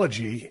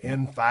psychology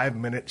in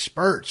 5-minute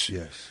spurts.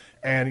 Yes.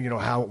 And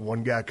how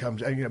one guy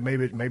comes, and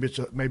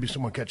maybe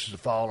someone catches a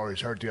fall or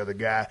he's hurt the other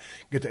guy.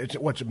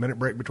 What's a minute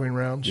break between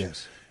rounds?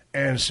 Yes.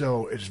 And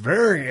so it's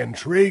very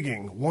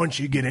intriguing once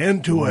you get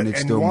into it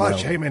and watch.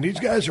 Well. Hey man, these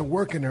guys are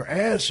working their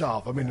ass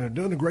off. They're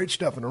doing the great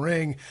stuff in the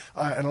ring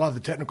and a lot of the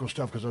technical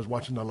stuff, because I was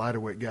watching the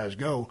lighter weight guys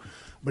go.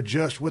 But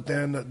just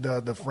within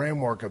the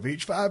framework of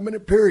each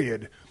 5-minute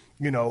period,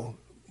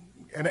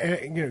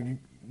 and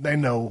they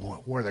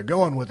know where they're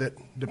going with it,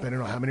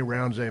 depending on how many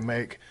rounds they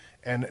make.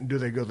 And do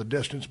they go the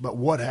distance? But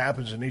what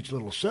happens in each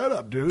little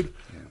setup, dude?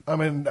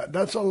 Yeah.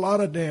 That's a lot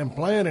of damn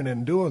planning,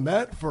 and doing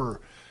that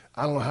for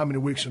I don't know how many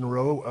weeks in a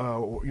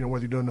row.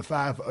 Whether you're doing the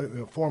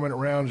 4-minute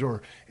rounds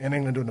or in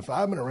England doing the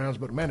 5-minute rounds.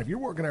 But man, if you're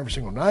working every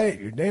single night,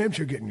 you're damn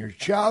sure getting your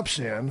chops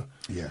in.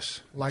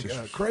 Yes, like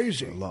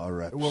crazy. A lot of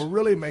reps. It will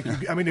really make you.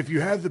 If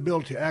you have the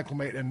ability to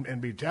acclimate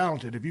and be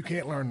talented, if you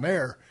can't learn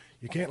there,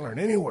 you can't learn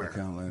anywhere.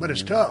 You can't learn but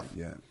it's anywhere. tough.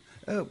 Yeah.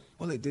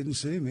 Well, it didn't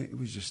suit me. It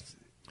was just.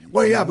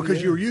 Well, yeah,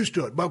 because you were used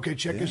to it. But okay,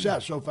 check this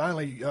out. So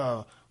finally,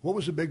 what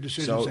was the big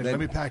decision saying, let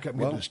me pack up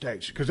and get to the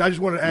States? Because I just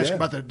wanted to ask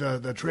about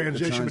the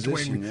transition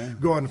between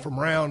going from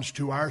rounds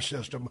to our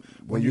system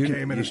when you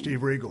came in as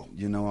Steve Regal.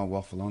 I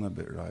waffle on a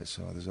bit, right?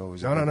 So there's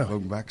always no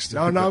back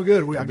stuff. No,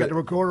 good. I got the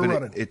recorder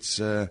running.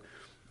 It's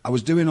I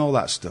was doing all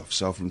that stuff.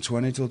 So from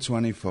 20 till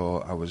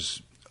 24, I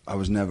was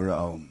never at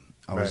home.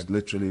 I was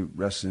literally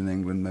wrestling in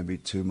England maybe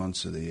 2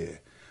 months of the year.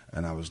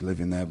 And I was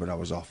living there, but I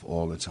was off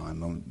all the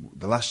time.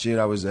 The last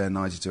year I was there,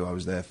 92, I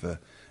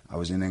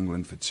was in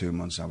England for 2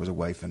 months. I was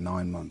away for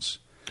 9 months.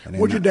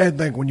 What'd your dad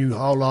think when you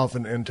hauled off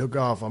and took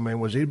off?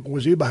 Was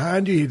he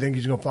behind you? You think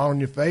he's going to fall on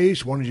your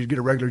face? Wanted you to get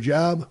a regular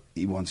job?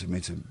 He wanted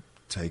me to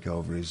take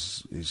over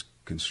his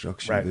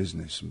construction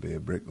business and be a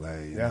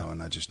bricklayer, you know,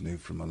 and I just knew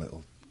from a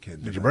little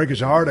kid. Did you break his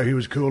heart, or he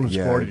was cool and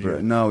supported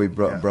you? No, he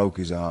broke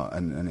his heart,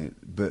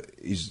 but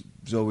he's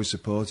always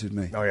supported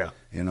me. Oh, yeah.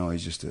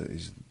 He's just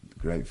he's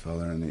great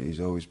fella, and he's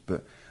always.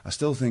 But I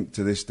still think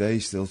to this day, he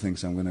still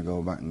thinks I'm going to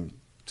go back and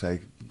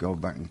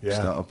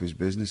start up his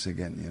business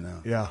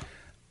again. Yeah.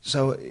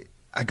 So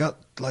I got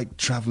like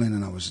traveling,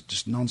 and I was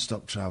just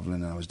non-stop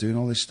traveling, and I was doing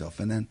all this stuff.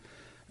 And then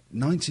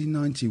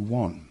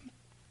 1991,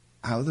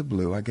 out of the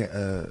blue, I get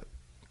a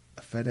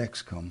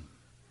FedEx come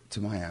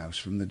to my house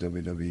from the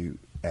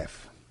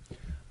WWF.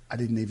 I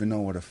didn't even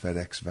know what a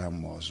FedEx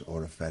van was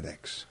or a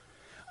FedEx.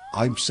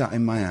 I'm sat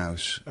in my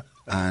house,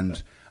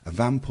 and a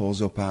van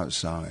pulls up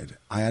outside.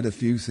 I had a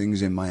few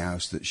things in my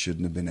house that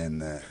shouldn't have been in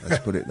there.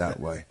 Let's put it that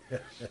way.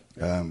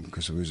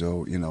 Because it was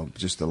all,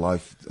 just the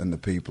life and the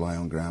people I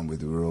hung around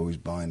with who were always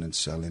buying and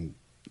selling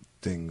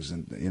things,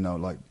 and,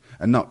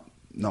 and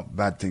not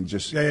bad things,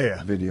 just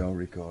video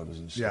recorders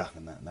and stuff.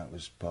 And that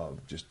was part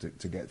of just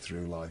to get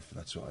through life.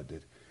 That's what I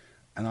did.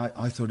 And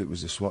I thought it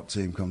was the SWAT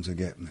team come to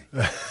get me.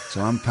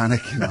 So I'm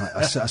panicking.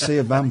 I see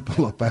a van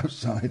pull up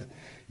outside,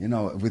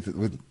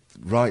 with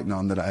writing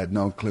on that I had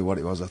no clue what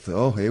it was. I thought,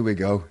 oh, here we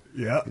go.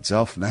 Yeah. It's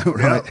off now,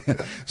 right?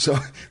 Yeah. So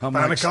I'm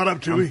finally caught up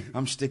to me.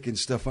 I'm sticking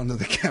stuff under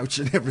the couch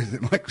and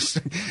everything,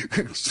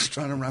 just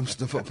trying to ram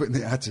stuff up in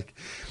the attic.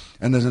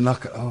 And there's a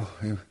knock. Oh,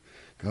 here we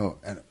go.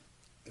 And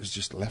it was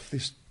just left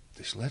this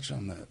letter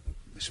on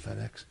this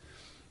FedEx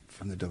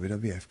from the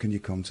WWF. Can you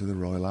come to the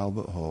Royal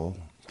Albert Hall?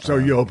 So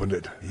you opened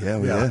it. Yeah,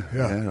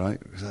 right.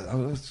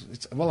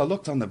 Well, I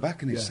looked on the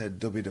back and it said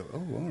WWF. Oh,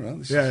 all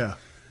right.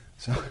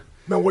 So.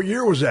 Now, what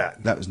year was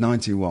that? That was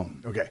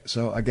 91. Okay.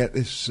 So I get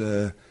this,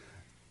 can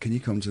you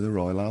come to the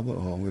Royal Albert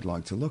Hall? We'd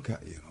like to look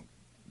at you.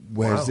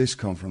 where's this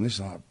come from? This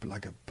is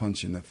like a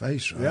punch in the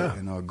face, right? Yeah.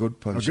 You know, a good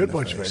punch A in good the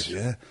punch face. face.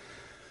 Yeah.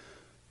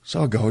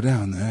 So I go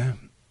down there,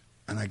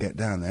 and I get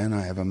down there, and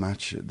I have a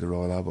match at the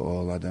Royal Albert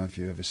Hall. I don't know if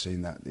you've ever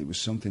seen that. It was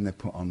something they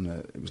put on,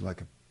 it was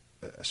like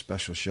a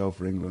special show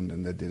for England,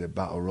 and they did a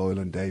Battle Royal,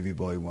 and Davy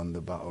Boy won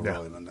the Battle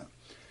Royal and that.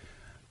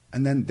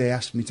 And then they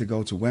asked me to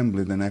go to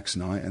Wembley the next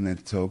night, and they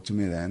talked to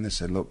me there, and they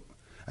said, look,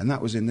 and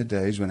that was in the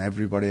days when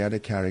everybody had a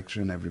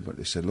character, and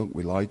they said, look,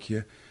 we like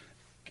you.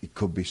 It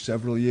could be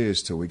several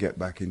years till we get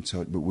back in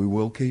touch, but we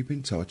will keep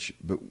in touch,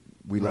 but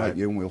we like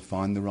you, and we'll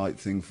find the right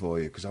thing for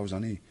you. Because I was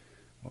only,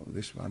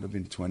 this might have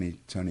been 20,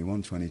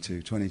 21,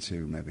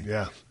 22 maybe.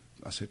 Yeah.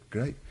 I said,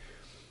 great.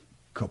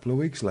 A couple of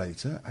weeks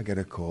later, I get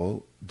a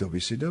call.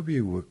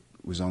 WCW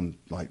was on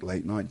like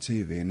late night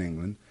TV in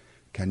England.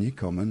 Can you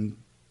come and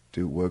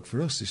do work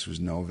for us? This was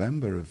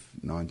November of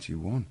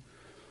 91.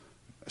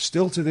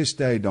 Still to this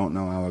day, don't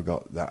know how I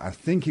got that. I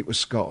think it was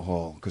Scott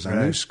Hall, because I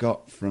knew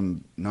Scott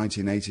from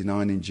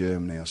 1989 in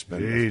Germany. I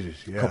spent a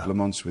couple of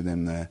months with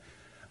him there.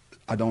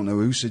 I don't know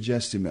who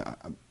suggested me. I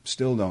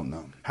still don't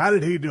know. How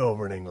did he do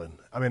over in England?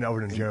 I mean,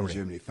 over in Germany.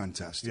 Germany,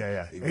 fantastic.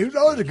 Yeah. He was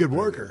always a good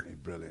worker.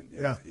 Brilliant.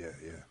 Yeah.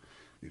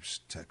 He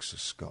was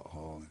Texas Scott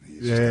Hall.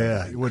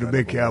 With a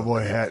big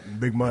cowboy hat and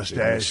big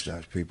mustache.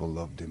 People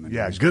loved him.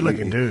 And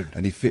good-looking dude.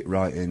 And he fit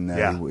right in there.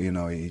 Yeah. You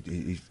know,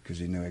 because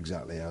he knew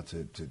exactly how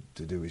to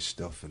do his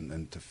stuff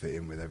and to fit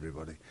in with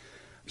everybody.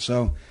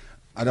 So,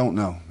 I don't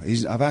know.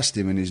 I've asked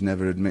him, and he's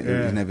never admitted.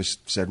 Yeah. He never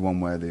said one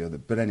way or the other.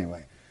 But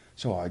anyway,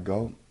 so I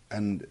go,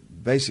 and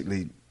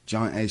basically,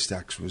 Giant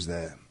Haystacks was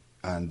there,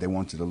 and they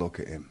wanted to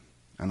look at him.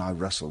 And I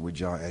wrestled with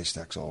Giant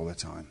Haystacks all the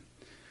time,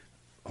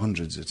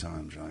 hundreds of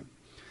times, right?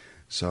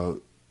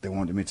 So they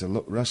wanted me to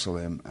wrestle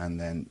him, and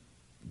then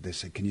they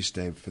said, can you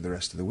stay for the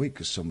rest of the week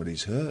because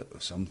somebody's hurt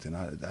or something?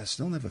 I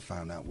still never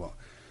found out what.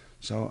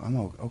 So I'm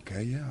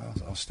okay, yeah,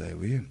 I'll stay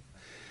with you.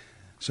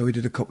 So we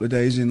did a couple of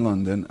days in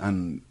London,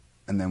 and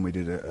then we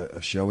did a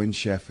show in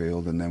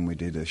Sheffield, and then we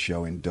did a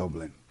show in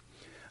Dublin.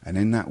 And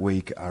in that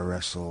week, I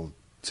wrestled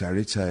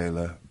Terry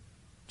Taylor,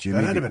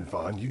 Jimmy. That had been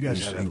fun. You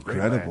guys had a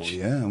incredible, great match.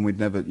 yeah. And we'd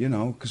never,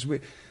 because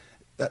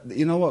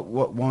you know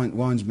what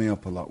winds me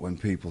up a lot when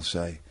people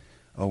say,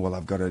 oh, well,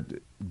 I've got a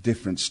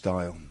different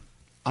style.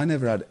 I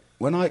never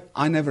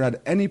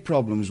had any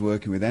problems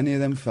working with any of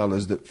them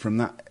fellas that from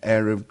that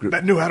era of group.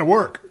 That knew how to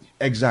work.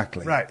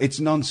 Exactly. Right. It's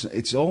nonsense.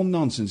 It's all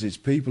nonsense. It's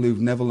people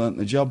who've never learnt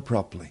the job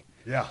properly.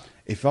 Yeah.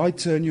 If I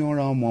turn your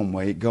arm one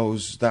way, it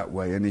goes that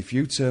way, and if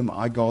you turn,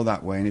 I go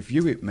that way, and if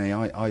you hit me,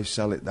 I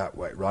sell it that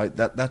way, right?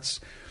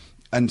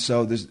 And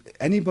so there's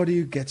anybody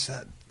who gets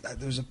that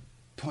there's a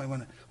point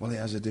when, well, it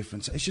has a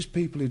difference. It's just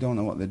people who don't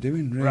know what they're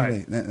doing, really.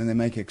 Right. And they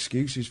make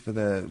excuses for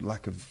their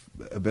lack of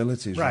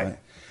abilities, Right. right?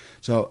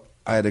 So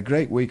I had a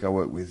great week. I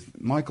worked with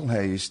Michael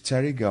Hayes,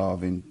 Terry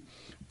Garvin,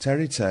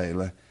 Terry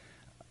Taylor,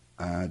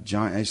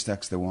 Giant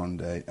Haystacks the one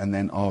day, and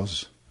then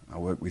Oz. I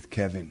worked with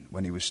Kevin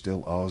when he was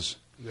still Oz.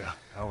 Yeah,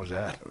 how was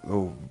that?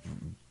 Oh,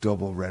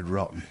 double red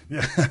rotten.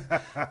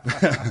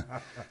 Yeah.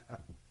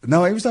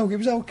 No, it was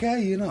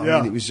okay, you know. Yeah. I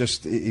mean, it was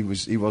just he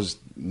was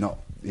not.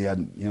 He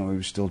hadn't, he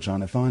was still trying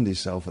to find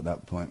himself at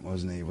that point,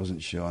 wasn't he? He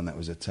wasn't sure, and that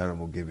was a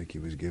terrible gimmick he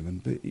was given.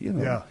 But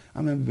Yeah. I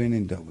remember being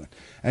in Dublin.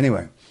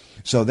 Anyway,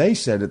 so they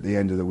said at the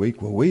end of the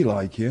week, well, we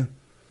like you,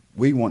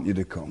 we want you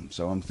to come.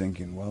 So I'm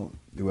thinking, well,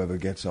 whoever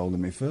gets hold of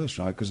me first,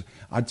 right? Because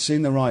I'd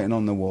seen the writing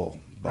on the wall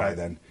by Right.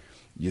 then.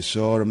 You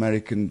saw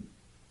American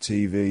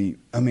TV.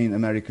 I mean,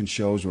 American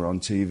shows were on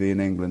TV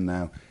in England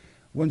now.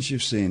 Once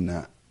you've seen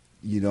that,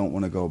 you don't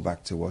want to go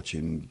back to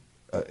watching,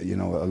 a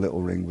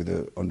little ring with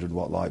a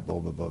 100-watt light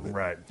bulb above it.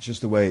 Right. It's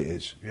just the way it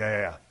is.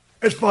 Yeah.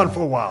 It's fun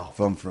for a while.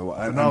 Fun for a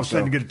while. And all of a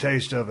sudden you get a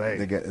taste of, hey.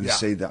 They get to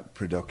see that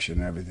production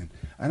and everything.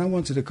 And I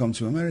wanted to come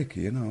to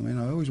America, I mean,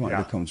 I always wanted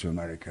to come to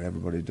America.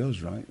 Everybody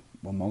does, right?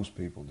 Well, most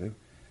people do.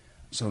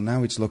 So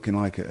now it's looking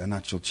like a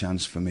natural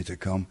chance for me to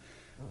come.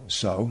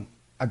 So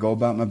I go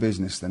about my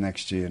business the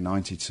next year,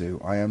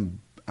 92. I am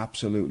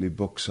absolutely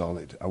book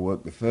solid. I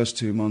worked the first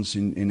 2 months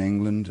in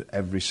England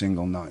every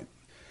single night.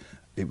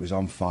 It was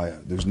on fire.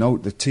 The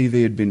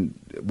TV had been,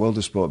 World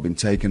of Sport had been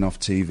taken off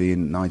TV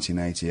in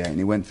 1988, and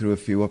it went through a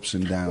few ups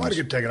and downs. Why did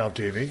it get taken off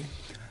TV?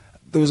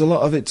 There was a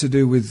lot of it to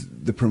do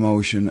with the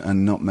promotion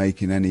and not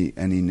making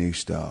any new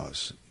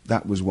stars.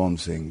 That was one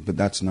thing, but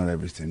that's not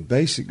everything.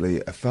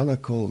 Basically, a fella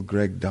called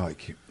Greg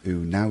Dyke,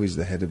 who now is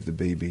the head of the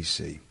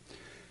BBC,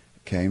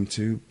 came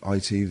to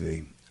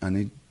ITV, and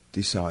he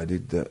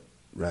decided that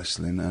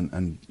wrestling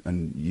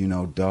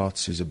and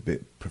darts is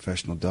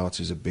professional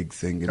darts is a big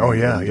thing in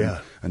England,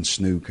 yeah. and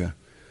snooker,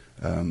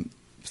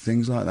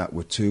 things like that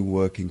were too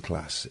working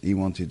class. He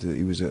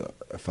was a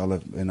fella,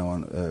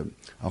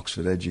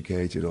 Oxford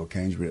educated or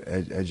Cambridge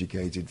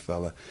educated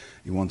fella.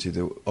 He wanted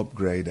to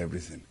upgrade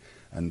everything,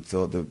 and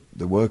thought that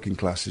the working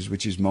classes,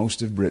 which is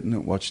most of Britain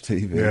that watch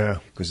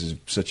TV, because there's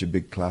such a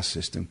big class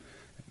system,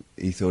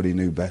 he thought he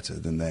knew better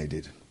than they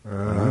did.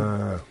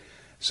 Right?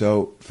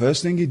 So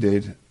first thing he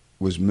did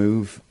was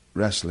move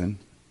wrestling.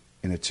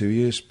 In a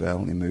 2-year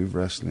spell, he moved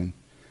wrestling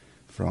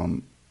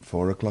from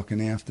 4 o'clock in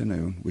the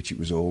afternoon, which it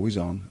was always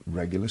on,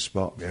 regular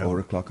spot, 4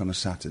 o'clock on a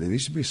Saturday. There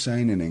used to be a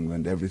saying in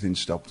England, everything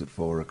stopped at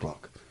 4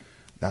 o'clock.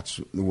 That's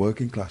the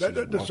working classes.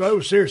 So I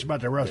was serious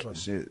about the wrestling.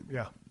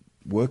 Yeah.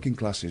 Working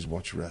classes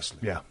watch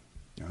wrestling. Yeah.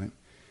 Right?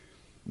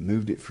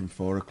 Moved it from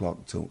 4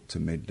 o'clock to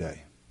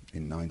midday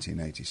in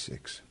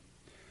 1986.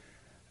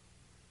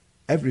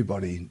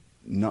 Everybody,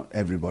 not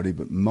everybody,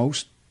 but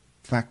most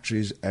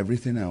factories,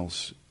 everything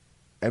else,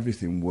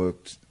 everything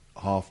worked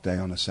half day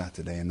on a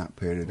Saturday in that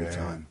period of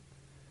time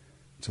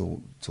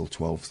till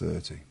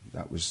 12:30.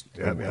 That was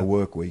a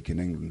work week in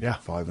England,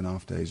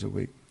 5.5 days a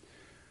week.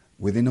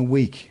 Within a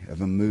week of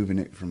them moving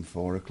it from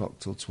 4 o'clock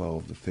till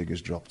 12, the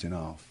figures dropped in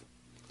half,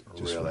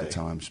 just for the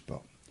time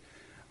spot.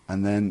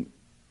 And then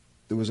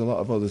there was a lot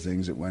of other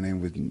things that went in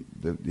with,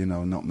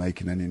 not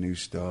making any new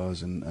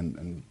stars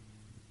and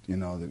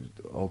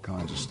all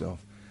kinds of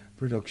stuff,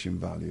 production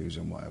values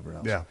and whatever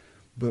else. Yeah.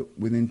 But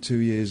within 2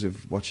 years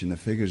of watching the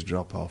figures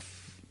drop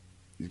off,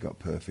 you've got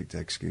perfect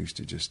excuse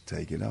to just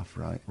take it off,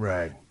 right?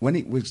 Right. When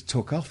it was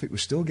took off, it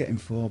was still getting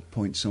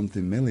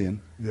 4-point-something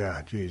million.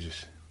 Yeah,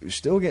 Jesus. It was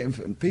still getting,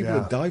 people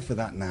would die for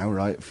that now,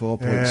 right?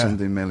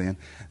 4-point-something million.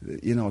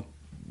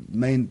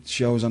 Main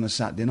shows on a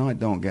Saturday night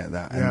don't get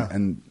that.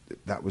 And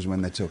that was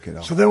when they took it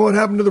off. So then what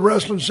happened to the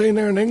wrestling scene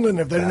there in England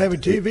if they didn't have a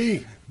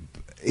TV?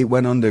 It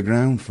went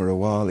underground for a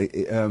while.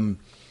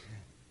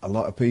 A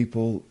lot of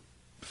people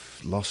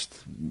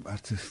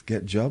had to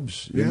get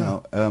jobs, you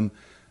know.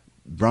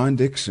 Brian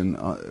Dixon,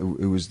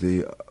 who was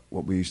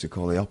what we used to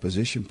call the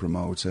opposition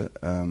promoter,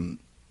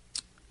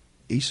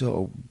 he sort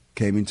of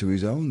came into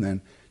his own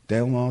then.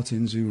 Dale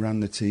Martins, who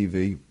ran the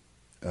TV,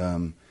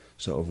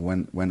 sort of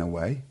went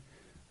away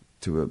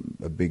to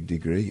a big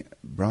degree.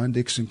 Brian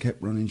Dixon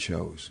kept running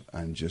shows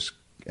and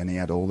he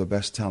had all the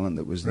best talent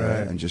that was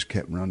there and just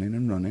kept running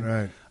and running.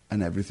 Right.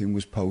 And everything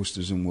was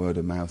posters and word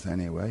of mouth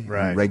anyway.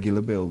 Right.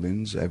 Regular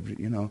buildings,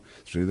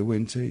 through the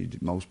winter. You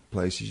did most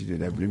places you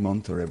did every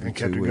month or every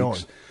 2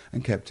 weeks.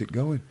 And kept it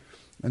going.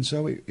 And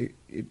so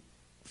it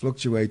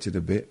fluctuated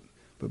a bit.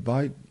 But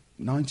by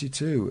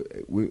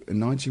 92,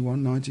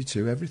 91,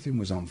 92, everything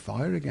was on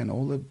fire again.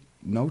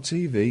 No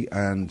TV,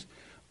 and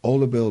all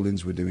the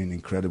buildings were doing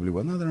incredibly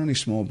well. Now, they're only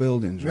small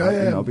buildings,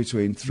 right?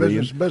 Between 3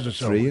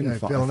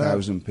 and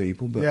 5,000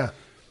 people. But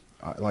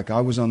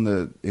I was in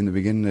the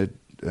beginning of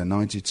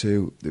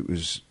 92, it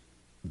was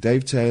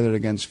Dave Taylor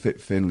against Fit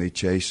Finlay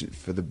chasing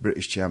for the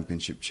British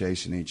Championship,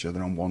 chasing each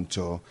other on one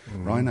tour.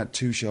 Mm-hmm. Ryan had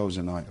 2 shows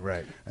a night,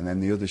 and then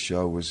the other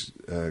show was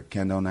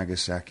Kendo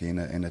Nagasaki in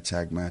a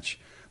tag match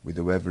with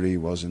whoever he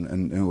was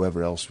and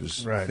whoever else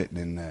was fitting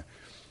in there.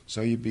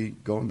 So you'd be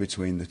going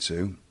between the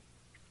two.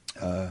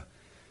 I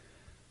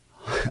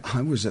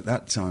was at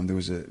that time. There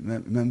was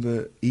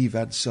remember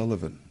Evad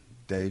Sullivan,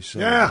 Dave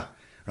Sullivan. Yeah.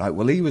 Right,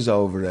 well, he was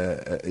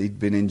over, he'd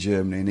been in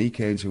Germany, and he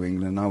came to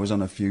England, and I was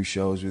on a few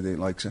shows with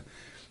him. So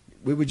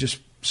we were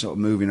just sort of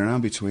moving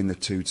around between the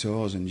 2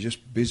 tours and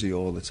just busy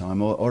all the time.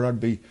 Or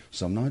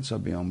some nights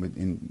I'd be on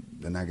in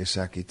the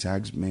Nagasaki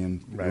tags, me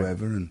and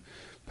whoever, and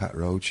Pat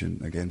Roach and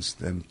against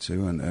them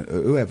too, and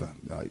whoever.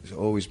 Right,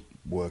 always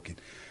working.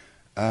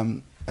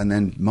 And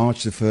then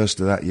March the 1st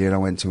of that year, I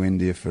went to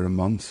India for a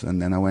month, and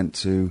then I went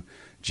to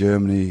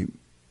Germany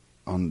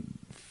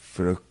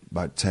for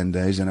about 10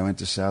 days, and I went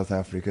to South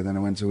Africa, then I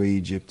went to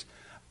Egypt,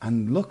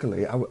 and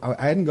luckily I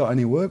hadn't got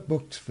any work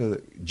booked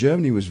for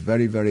Germany. Was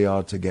very, very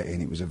hard to get in.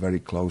 It was a very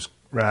close,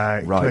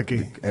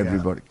 clicky.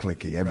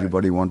 Clicky.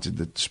 Everybody wanted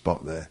the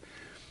spot there.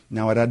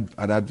 Now I'd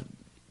had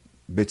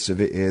bits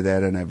of it here,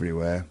 there, and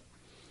everywhere,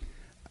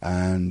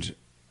 and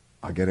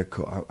I get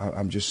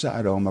I'm just sat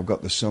at home. I've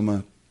got the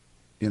summer.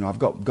 I've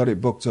got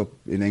it booked up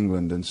in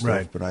England and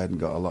stuff, but I hadn't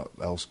got a lot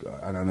else.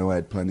 And I know I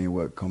had plenty of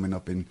work coming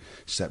up in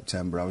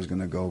September. I was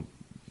going to go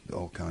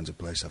all kinds of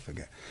places, I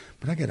forget.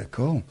 But I get a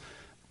call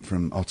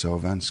from Otto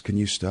Vance. Can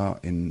you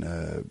start in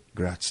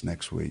Graz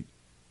next week?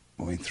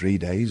 Or in 3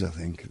 days, I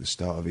think, at the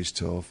start of his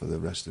tour for the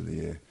rest of the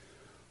year.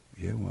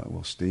 Yeah,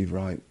 well, Steve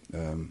Wright,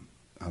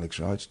 Alex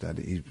Wright's dad,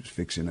 he was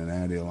fixing an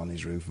aerial on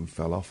his roof and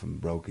fell off and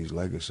broke his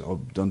leg. So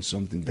I've done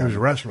something. He was a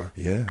wrestler?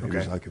 Yeah.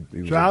 Okay.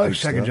 He was so Alex,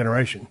 second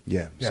generation?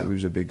 Yeah, so he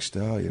was a big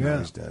star,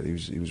 his dad.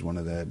 He was one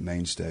of their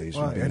mainstays.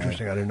 Wow,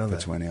 interesting, I didn't know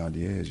that. For 20-odd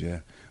years,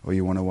 yeah. Or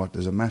you want to watch,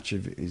 there's a match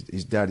of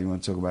his dad, you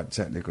want to talk about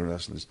technical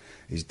wrestlers,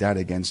 his dad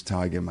against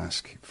Tiger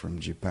Mask from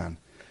Japan.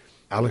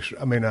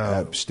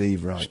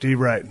 Steve Wright. Steve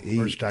Wright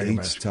versus Tiger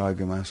Mask. Eats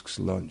Tiger Mask's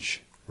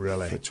lunch.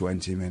 Really? For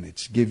 20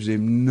 minutes. Gives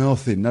him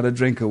nothing, not a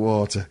drink of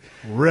water.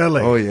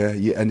 Really? Oh,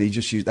 yeah. And he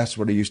just that's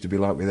what he used to be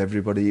like with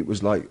everybody. It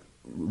was like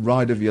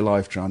ride of your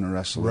life trying to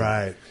wrestle.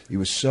 Right. He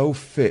was so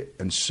fit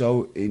and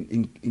so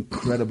in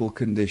incredible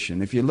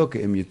condition. If you look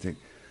at him, you'd think,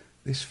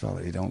 this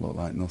fella, he don't look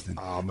like nothing.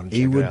 Oh, I'm going to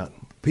check it out.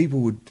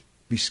 People would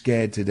be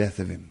scared to death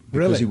of him.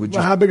 Really? He would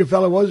well, how big a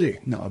fella was he?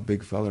 Not a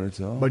big fella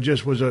at all. But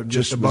just was a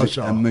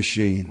buzzsaw. A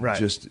machine. Right.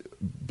 Just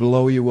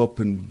blow you up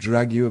and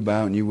drag you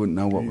about, and you wouldn't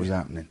know what was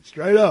happening.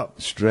 Straight up.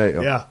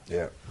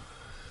 Yeah.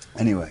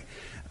 Anyway,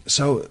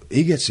 so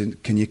he gets in,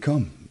 can you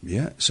come?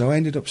 Yeah. So I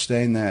ended up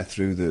staying there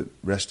through the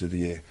rest of the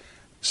year.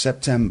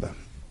 September,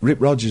 Rip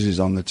Rogers is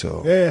on the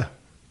tour. Yeah.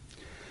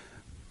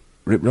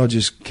 Rip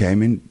Rogers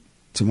came in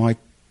to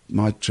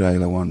my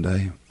trailer one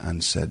day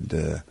and said,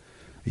 are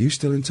you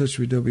still in touch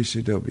with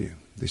WCW?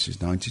 This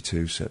is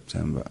 92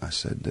 September. I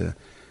said,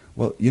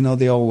 well, you know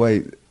the old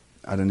way,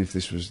 I don't know if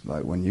this was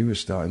like when you were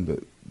starting, but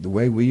the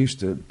way we used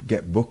to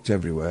get booked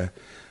everywhere,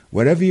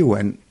 wherever you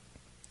went,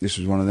 this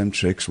was one of them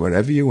tricks,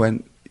 wherever you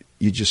went,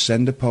 you just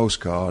send a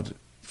postcard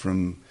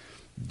from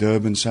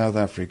Durban, South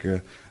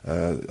Africa.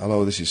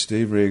 Hello, this is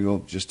Steve Regal.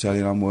 Just tell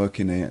you I'm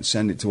working here. And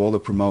send it to all the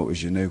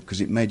promoters you knew,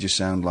 because it made you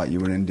sound like you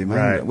were in demand,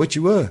 Right. which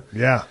you were.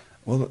 Yeah.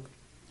 Well,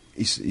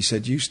 he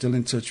said, you still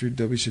in touch with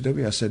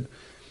WCW? I said,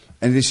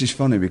 and this is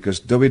funny because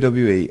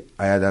WWE,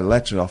 I had a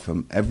letter off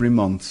them every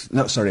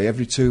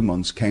 2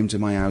 months, came to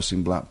my house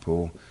in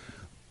Blackpool,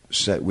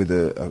 set with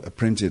a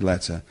printed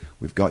letter.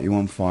 We've got you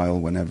on file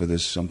whenever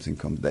there's something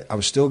comes. I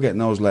was still getting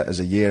those letters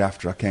a year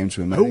after I came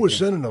to America. Who was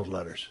sending those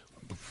letters?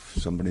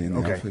 Somebody in the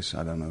Okay. office,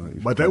 I don't know.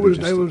 But they was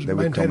would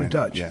maintaining come in.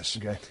 touch. Yes.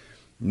 Okay.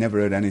 Never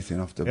heard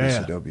anything off Yeah.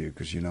 WCW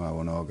because you know how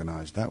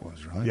unorganised that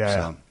was, right? Yeah.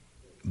 So,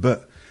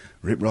 but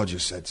Rip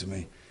Rogers said to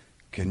me,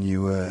 have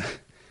you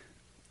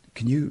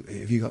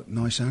got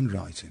nice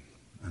handwriting?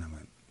 And I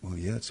went, well,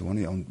 yeah, it's the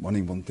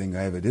one thing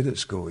I ever did at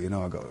school. You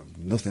know, I got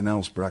nothing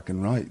else but I can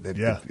write.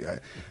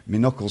 My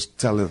knuckles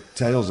tell the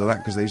tales of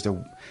that because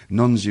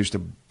nuns used to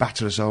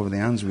batter us over the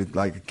hands with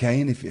like a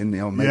cane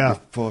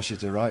force you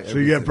to write. So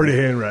you get pretty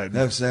handwriting.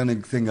 That's the only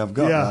thing I've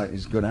got, Yeah. right,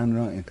 is good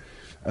handwriting.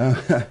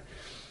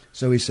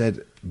 So he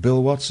said,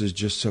 Bill Watts has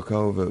just took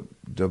over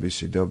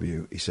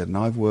WCW. He said, and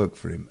I've worked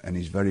for him, and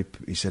he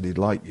said he'd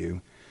like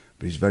you,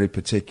 but he's very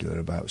particular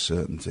about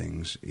certain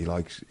things. He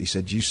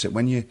said,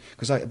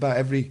 because about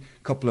every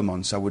couple of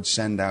months I would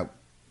send out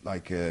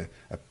like a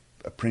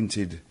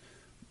printed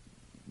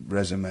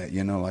resume,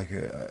 you know, like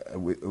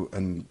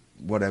and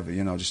whatever,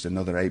 you know, just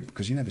another 8,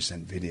 because you never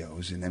sent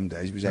videos in them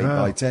days. It was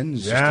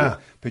 8x10s, just a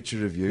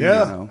picture of you.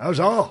 Yeah, you know. that was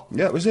all.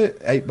 Yeah, it was it,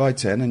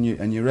 8x10,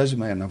 and your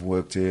resume, and I've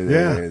worked here,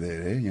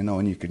 there, you know,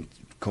 and you can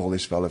call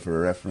this fella for a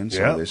reference,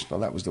 or this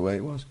fella. That was the way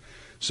it was.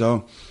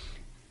 So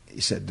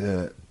he said,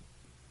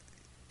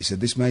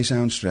 this may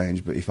sound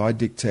strange, but if I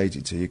dictate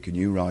it to you, can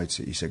you write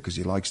it? He said, because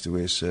he likes to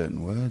hear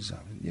certain words. I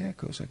went, yeah, of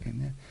course I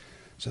can, yeah.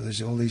 So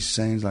there's all these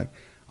sayings like,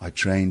 I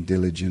train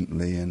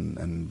diligently,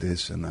 and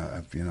this, and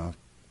that, you know,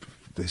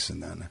 this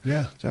and that.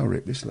 Yeah. So I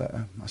ripped this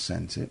letter, I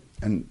sent it,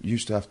 and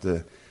used to have to,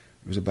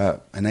 it was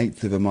about an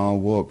 1/8 of a mile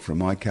walk from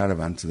my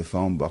caravan to the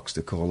phone box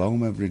to call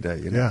home every day,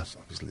 you know. Yeah. So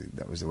obviously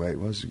that was the way it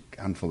was,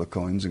 a handful of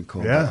coins and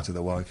call back to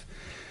the wife.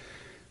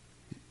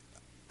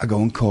 I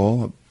go and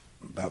call,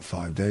 about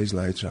 5 days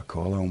later, I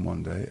call home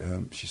one day,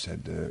 she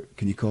said,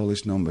 can you call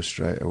this number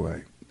straight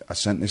away? I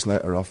sent this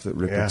letter off that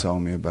Ripper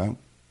told me about.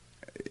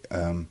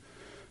 Can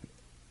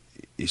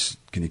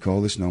you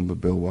call this number?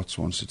 Bill Watts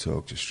wants to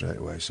talk to you straight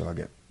away. So I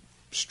get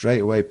straight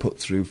away put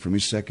through from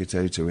his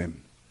secretary to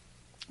him.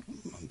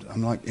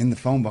 I'm like in the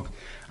phone box.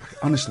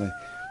 Honestly,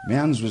 my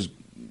hands was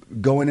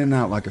going in and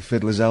out like a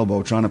fiddler's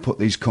elbow trying to put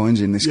these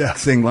coins in this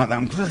thing like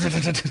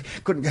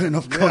that. Couldn't get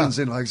enough coins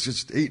in, like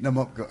just eating them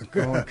up,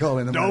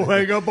 calling them. Don't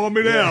hang up on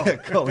me now. Yeah,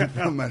 calling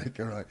from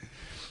America, right.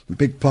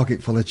 Big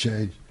pocket full of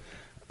change.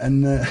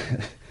 And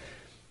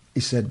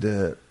he said,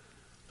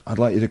 I'd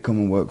like you to come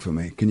and work for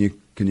me. Can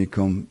you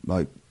come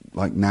like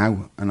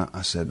now? And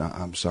I said,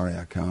 I'm sorry,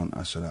 I can't.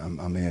 I said,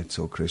 I'm here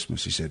till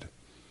Christmas. He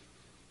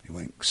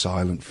went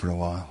silent for a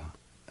while.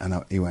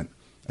 And he went,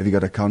 have you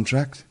got a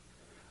contract?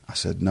 I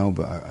said, no,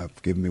 but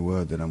I've given me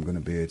word that I'm going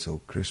to be here till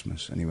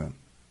Christmas. And he went,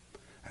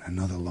 and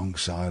another long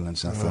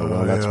silence. I thought,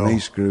 well, that's me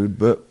screwed,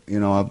 but, you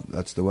know,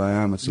 that's the way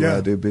I am. That's the way I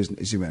do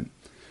business. He went,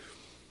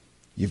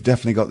 you've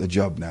definitely got the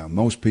job now.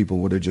 Most people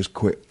would have just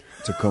quit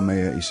to come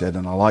here, he said,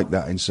 and I like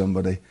that in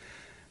somebody.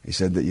 He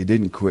said that you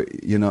didn't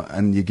quit, you know,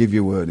 and you give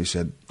your word. He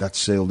said, that's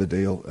sealed the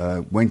deal.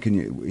 When can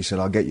you, he said,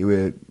 I'll get you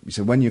here. He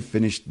said, when you've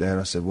finished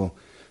there, I said, well,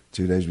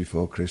 2 days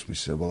before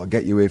Christmas. He said, well, I'll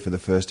get you here for the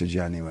 1st of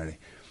January.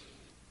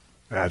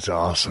 That's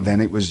awesome.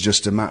 Then it was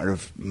just a matter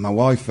of my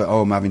wife at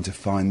home having to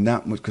find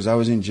that much, because I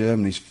was in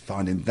Germany,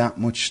 finding that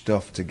much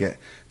stuff to get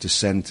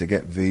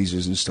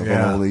visas and stuff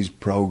on all these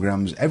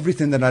programs.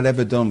 Everything that I'd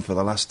ever done for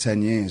the last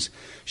 10 years,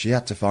 she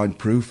had to find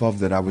proof of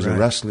that I was a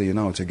wrestler, you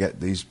know, to get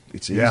these.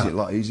 It's easy, a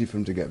lot easier for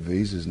them to get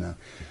visas now.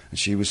 And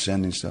she was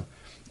sending stuff.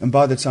 And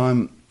by the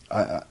time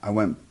I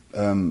went,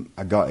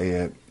 I got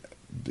here,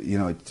 you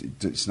know,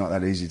 it's not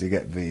that easy to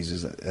get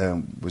visas.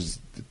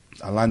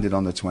 I landed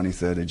on the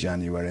 23rd of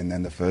January, and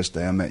then the first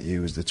day I met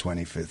you was the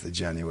 25th of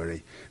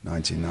January,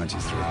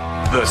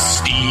 1993. The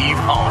Steve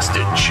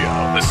Austin Show.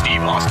 The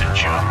Steve Austin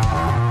Show.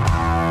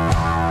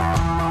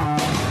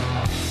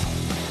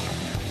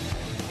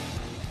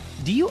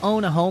 Do you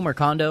own a home or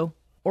condo?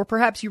 Or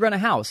perhaps you rent a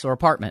house or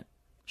apartment?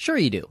 Sure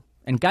you do.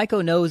 And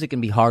Geico knows it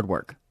can be hard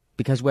work.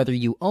 Because whether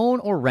you own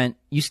or rent,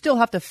 you still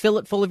have to fill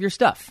it full of your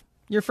stuff.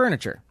 Your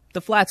furniture,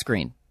 the flat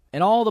screen,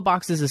 and all the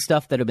boxes of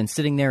stuff that have been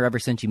sitting there ever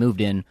since you moved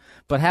in,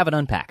 but haven't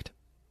unpacked.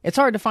 It's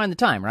hard to find the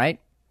time, right?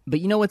 But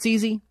you know what's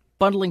easy?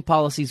 Bundling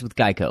policies with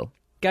Geico.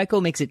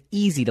 Geico makes it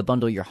easy to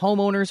bundle your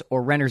homeowner's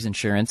or renter's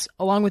insurance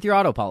along with your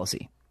auto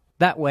policy.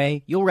 That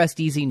way, you'll rest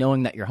easy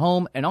knowing that your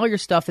home and all your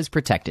stuff is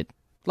protected,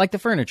 like the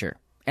furniture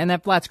and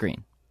that flat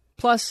screen.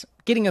 Plus,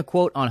 getting a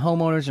quote on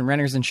homeowners and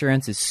renters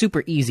insurance is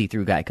super easy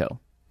through Geico.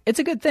 It's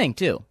a good thing,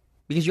 too,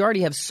 because you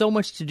already have so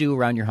much to do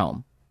around your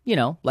home. You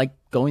know, like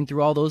going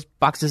through all those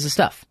boxes of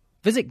stuff.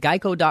 Visit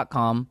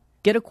geico.com,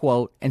 get a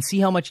quote, and see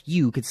how much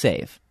you could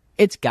save.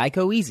 It's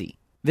Geico easy.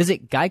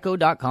 Visit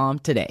geico.com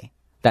today.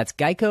 That's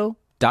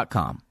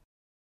geico.com.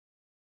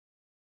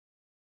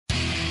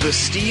 The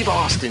Steve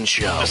Austin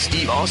Show. The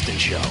Steve Austin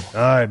Show.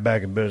 All right,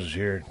 back in business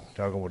here.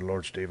 Talking with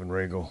Lord Stephen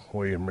Regal,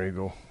 William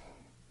Regal,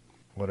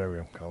 whatever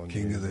I'm calling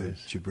you. King of the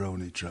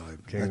Jabroni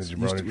tribe. King of the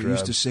Jabroni tribe. We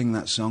used to sing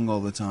that song all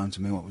the time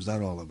to me. What was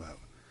that all about?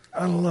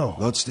 I don't know.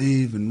 Lord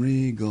Stephen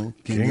Regal,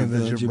 King of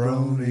the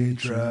Jabroni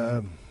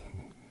tribe.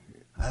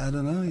 I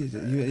don't know.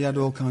 You had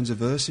all kinds of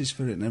verses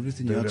for it and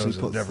everything. You actually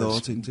put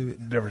thought into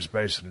it. Different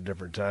space at a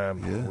different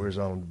time. Yeah. We was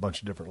on a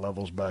bunch of different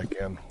levels back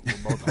then.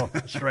 We're both on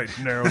the straight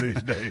and narrow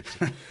these days.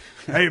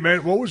 Hey,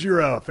 man, what was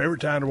your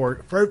favorite town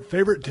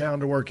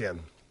to work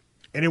in?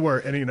 Anywhere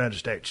in the United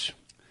States?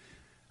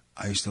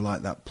 I used to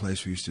like that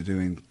place we used to do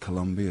in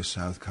Columbia,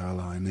 South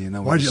Carolina. You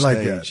know, why'd you like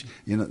that?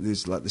 You know,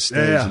 there's like the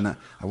stage, Yeah. and that.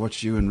 I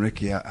watched you and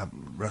Ricky I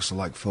wrestle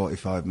like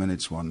 45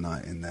 minutes one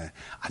night in there.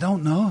 I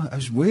don't know. It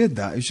was weird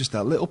that. It was just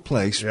that little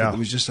place, Yeah. but there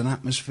was just an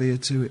atmosphere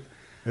to it.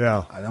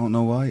 Yeah. I don't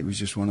know why. It was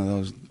just one of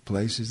those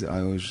places that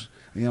I always,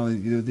 you know,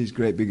 these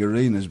great big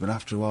arenas, but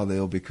after a while they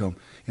all become,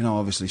 you know,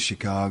 obviously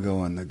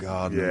Chicago and the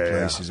Garden and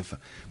places.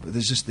 But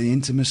there's just the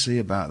intimacy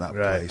about that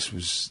place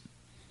was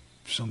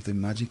something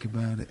magic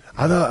about it.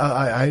 I thought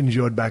I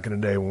enjoyed back in the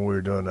day when we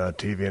were doing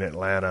TV in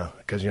Atlanta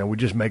because, you know, we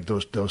just make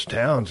those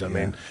towns. I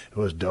mean, it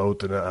was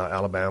Dothan,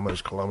 Alabama, it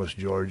was Columbus,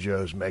 Georgia,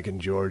 it was Macon,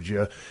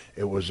 Georgia.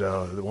 It was,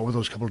 what were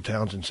those couple of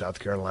towns in South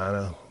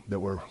Carolina that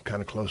were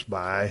kind of close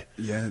by?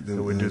 Yeah,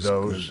 we do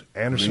those.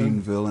 Anderson.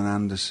 Greenville and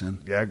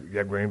Anderson. Yeah,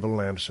 Greenville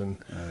and Anderson.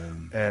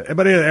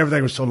 But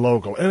everything was so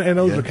local. And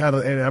those were kind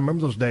of, and I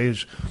remember those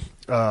days,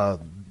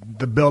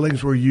 the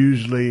buildings were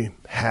usually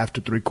half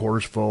to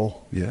 3/4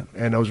 full. Yeah.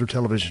 And those were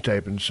television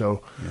tapings.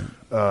 So,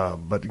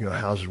 but, you know,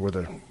 houses were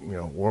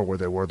were where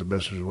they were. The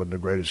business was the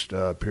greatest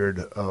period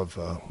of,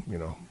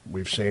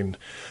 we've seen.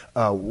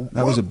 That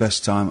was the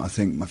best time. I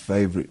think my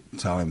favorite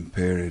time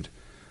period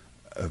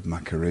of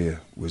my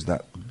career was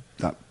that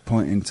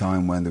point in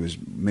time when there was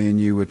me and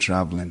you were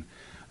traveling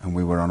and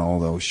we were on all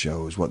those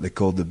shows, what they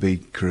called the B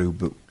Crew.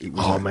 But it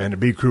was the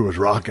B Crew was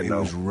rocking,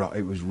 though.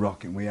 It was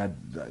rocking. We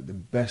had the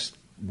best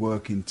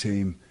working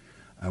team,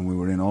 and we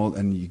were in all,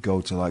 and you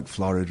go to like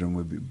Florida and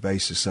we'd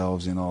base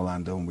ourselves in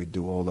Orlando and we'd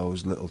do all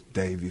those little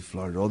Davie,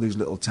 Florida, all these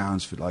little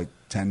towns for like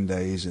 10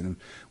 days, and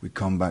we'd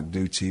come back,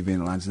 do TV in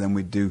Atlanta, then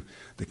we'd do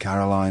the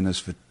Carolinas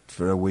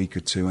for a week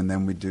or two, and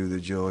then we'd do the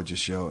Georgia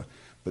show.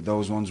 But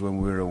those ones when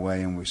we were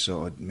away and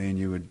me and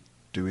you were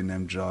doing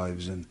them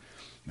drives, and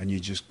you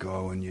just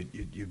go and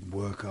you'd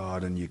work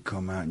hard and you'd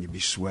come out and you'd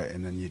be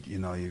sweating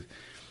and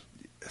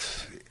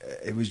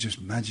it was just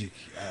magic.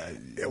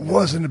 It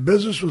was, and the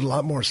business was a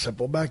lot more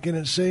simple back then,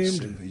 it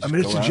seemed. I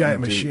mean, it's a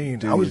giant machine.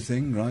 Do your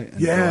thing, right? And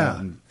yeah. Go out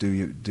and do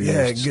your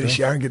and get a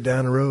shower and get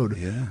down the road.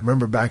 Yeah.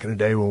 Remember back in the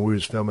day when we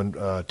was filming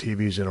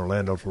TVs in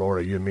Orlando,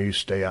 Florida, you and me used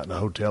to stay out in the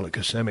hotel at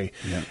Kissimmee,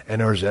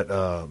 and there was that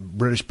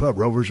British pub,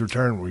 Rover's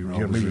Return, where you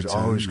and me would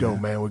always go,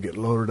 man, we'd get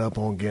loaded up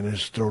on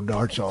Guinness, throw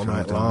darts all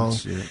night long,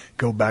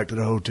 go back to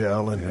the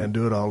hotel and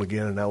do it all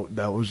again, and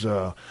that was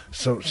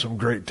some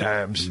great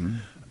times. Mm-hmm.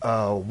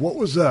 What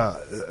was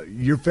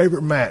your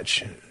favorite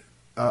match,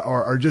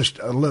 or just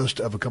a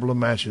list of a couple of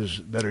matches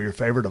that are your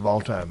favorite of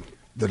all time?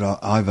 That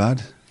I've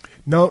had?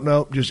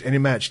 No, just any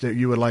match that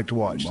you would like to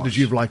watch. That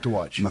you've liked to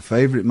watch. My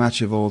favorite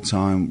match of all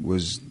time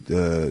was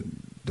the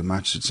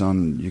match that's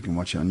on, you can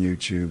watch it on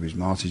YouTube, is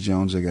Marty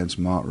Jones against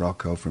Mark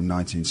Rocco from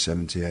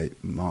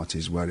 1978.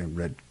 Marty's wearing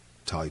red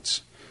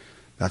tights.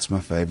 That's my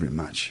favorite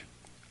match.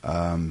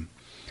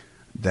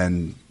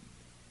 Then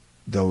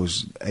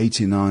those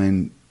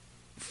 89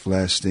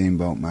 Flair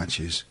Steamboat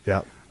matches.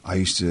 Yeah,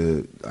 I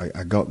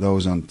got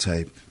those on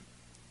tape,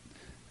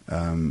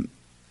 and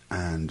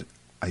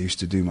I used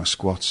to do my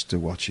squats to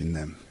watching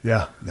them.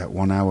 Yeah, that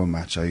 1 hour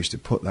match, I used to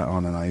put that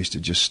on, and I used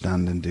to just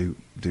stand and do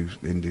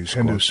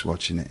squats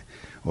watching it,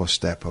 or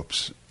step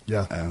ups.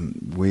 Yeah,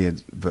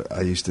 weird, but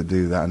I used to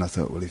do that, and I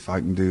thought, well, if I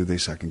can do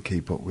this, I can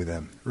keep up with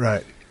them.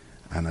 Right,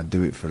 and I'd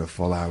do it for a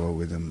full hour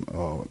with them.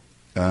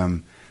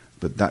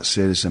 But that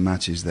series of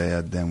matches they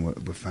had then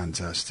were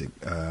fantastic.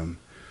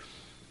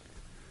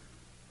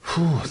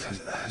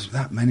 There's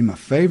that many. My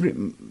favourite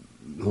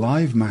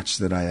live match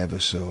that I ever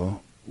saw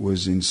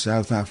was in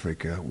South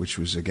Africa, which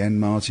was again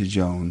Marty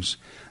Jones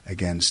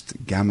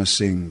against Gamma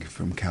Singh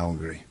from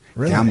Calgary.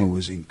 Really? Gamma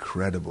was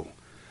incredible.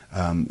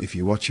 If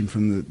you watch him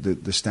from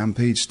the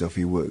Stampede stuff,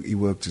 he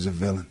worked as a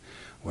villain.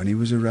 When he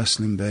was a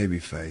wrestling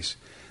babyface,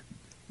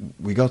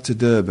 we got to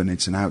Durban.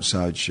 It's an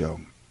outside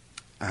show,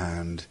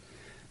 and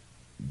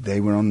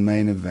they were on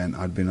main event.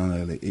 I'd been on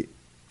early.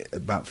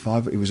 About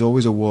 5. It was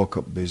always a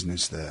walk-up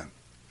business there.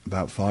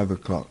 About 5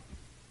 o'clock,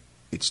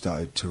 it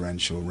started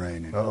torrential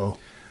raining. Uh-oh.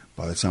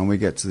 By the time we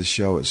get to the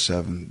show at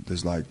 7,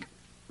 there's like,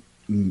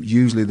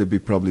 usually there'd be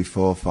probably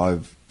 4,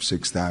 5,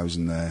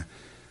 6,000 there.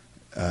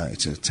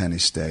 It's a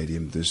tennis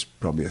stadium. There's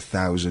probably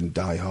 1,000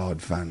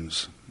 die-hard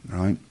fans,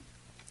 right?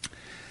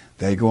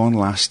 They go on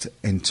last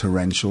in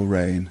torrential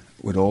rain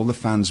with all the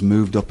fans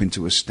moved up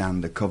into a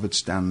stand, a covered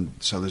stand.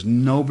 So there's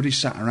nobody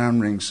sat around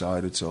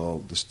ringside at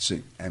all, just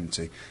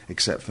empty,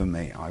 except for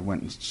me. I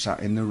went and sat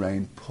in the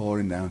rain,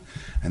 pouring down,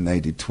 and they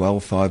did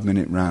 12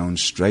 5-minute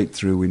rounds straight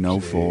through with no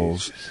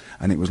falls.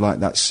 And it was like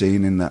that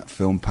scene in that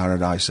film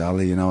Paradise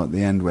Alley, you know, at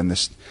the end when they're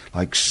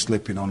like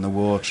slipping on the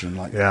water and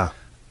like, yeah,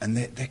 and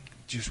they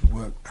just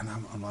work. And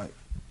I'm like,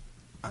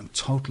 I'm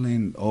totally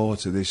in awe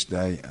to this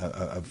day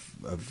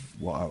of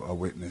what I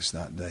witnessed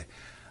that day.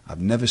 I've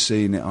never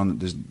seen it on.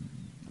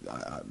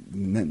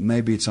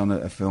 Maybe it's on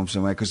a film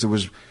somewhere, because there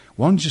was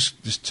one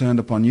just turned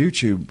up on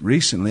YouTube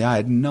recently. I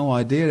had no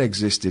idea it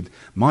existed.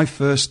 My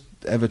first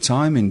ever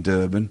time in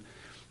Durban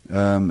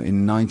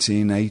in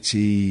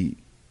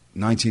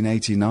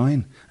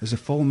 1989. There's a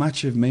full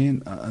match of me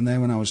and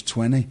there when I was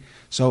 20.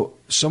 So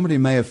somebody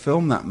may have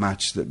filmed that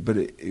match, but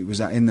it was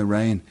in the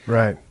rain.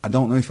 Right. I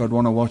don't know if I'd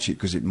want to watch it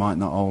because it might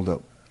not hold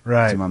up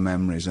to my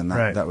memories, and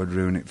that would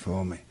ruin it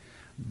for me.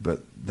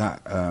 But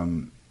that,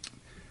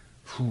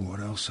 what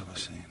else have I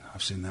seen?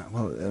 I've seen that.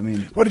 Well, I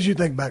mean, what did you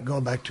think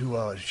going back to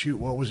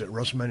what was it,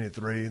 WrestleMania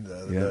 3,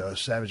 the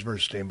Savage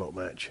versus Steamboat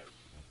match?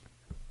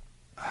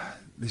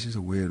 This is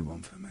a weird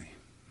one for me,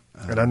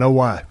 and I know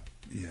why.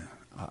 Yeah,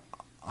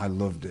 I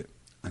loved it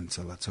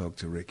until I talked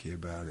to Ricky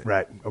about it.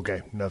 Right.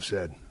 Okay. Enough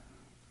said.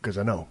 Because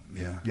I know.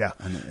 Yeah. Yeah.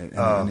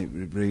 And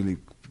it really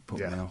put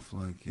me off.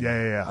 Like,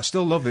 yeah. I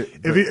still love it.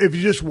 If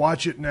you just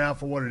watch it now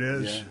for what it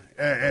is,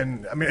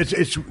 and I mean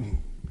it's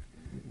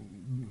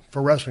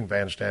for wrestling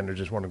fan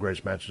standards, it's one of the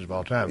greatest matches of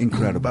all time.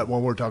 Incredible. But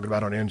when we're talking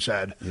about on the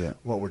inside,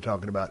 what we're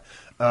talking about,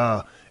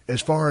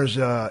 as far as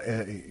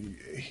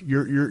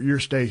your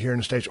stay here in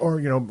the States, or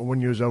when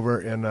you was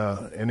over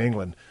in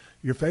England,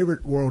 your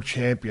favorite world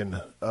champion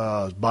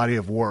body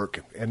of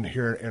work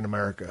here in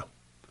America.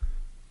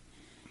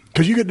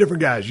 Because you get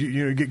different guys.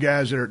 You get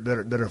guys that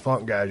are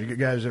funk guys. You get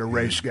guys that are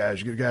race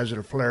guys. You get guys that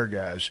are flair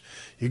guys.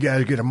 You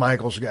guys get a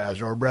Michaels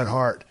guys or a Bret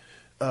Hart.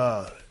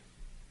 Are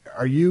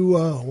you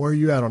where are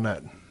you at on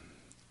that?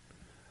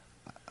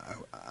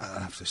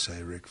 I have to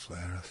say Ric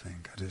Flair. I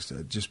think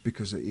just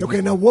because.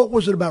 Okay, now what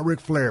was it about Ric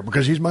Flair?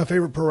 Because he's my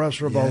favorite pro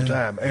wrestler of all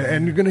time,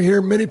 and you're going to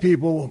hear many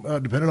people,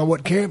 depending on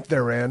what camp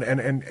they're in,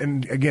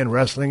 and again,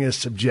 wrestling is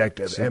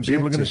subjective. And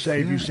people are going to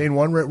say if you've seen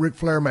one Ric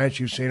Flair match,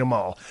 you've seen them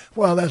all.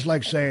 Well, that's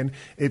like saying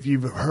if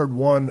you've heard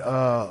one.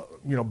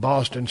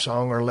 Boston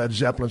song or Led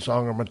Zeppelin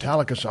song or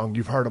Metallica song,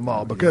 you've heard them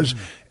all, because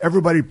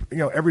everybody,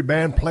 every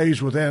band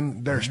plays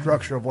within their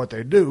structure of what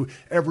they do.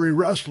 Every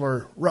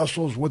wrestler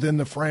wrestles within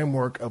the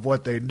framework of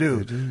what they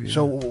do.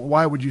 So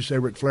why would you say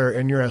Ric Flair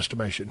in your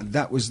estimation?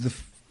 That was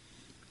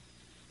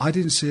I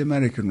didn't see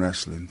American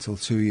wrestling until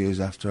 2 years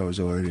after I was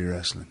already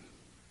wrestling.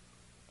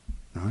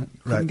 Right?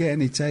 Couldn't get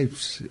any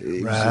tapes.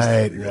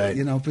 Right.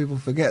 People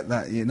forget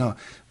that,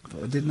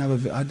 I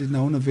didn't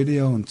own a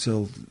video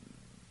until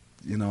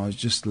I was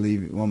just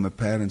leaving. Well, my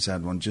parents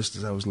had one just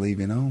as I was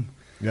leaving home.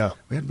 Yeah.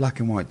 We had black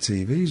and white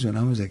TVs when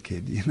I was a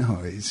kid,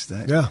 It's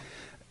that. Yeah.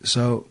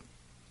 So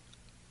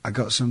I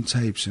got some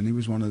tapes, and he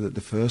was one of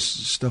the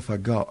first stuff I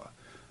got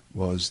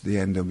was the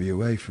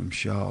NWA from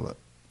Charlotte.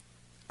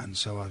 And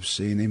so I've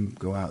seen him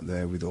go out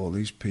there with all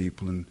these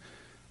people, and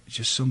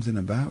just something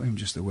about him,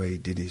 just the way he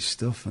did his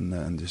stuff,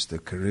 and just the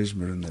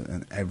charisma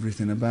and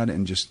everything about it,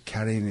 and just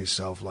carrying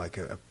himself like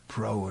a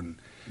pro. And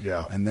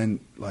then,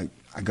 like,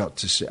 I got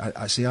to see.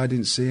 I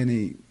didn't see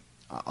any.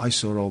 I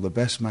saw all the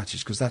best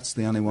matches because that's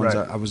the only ones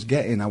I was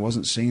getting. I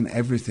wasn't seeing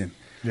everything.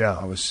 Yeah,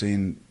 I was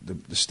seeing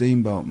the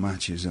Steamboat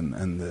matches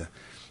and the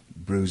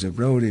Bruiser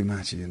Brody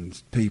matches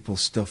and people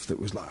stuff that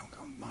was like,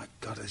 oh my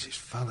God, this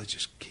fella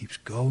just keeps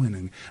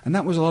going, and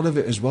that was a lot of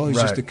it as well.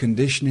 It's just the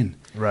conditioning,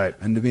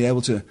 and to be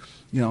able to,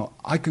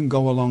 I can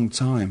go a long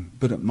time,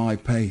 but at my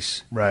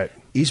pace. Right.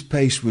 His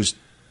pace was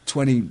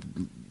 20.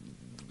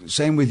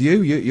 Same with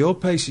you. Your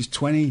pace is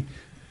 20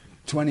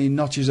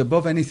 notches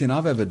above anything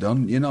I've ever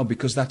done,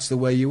 because that's the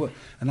way you were.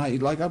 And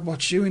I'd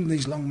watch you in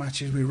these long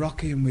matches with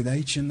Rocky and with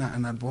H and that,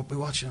 and I'd be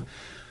watching.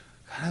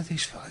 How do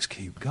these fellas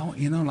keep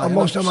going?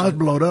 Most of them I was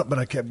blowed up, but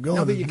I kept going.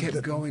 No, but you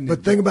kept going.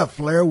 But the thing about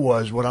Flair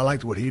was, what I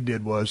liked what he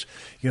did was,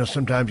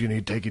 sometimes you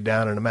need to take you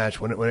down in a match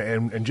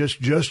and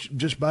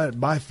just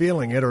by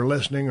feeling it or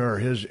listening or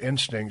his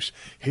instincts,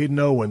 he'd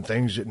know when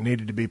things that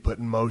needed to be put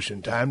in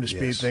motion. Time to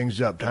speed things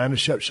up. Time to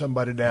shut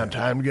somebody down.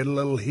 Time to get a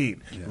little heat.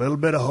 A little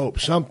bit of hope.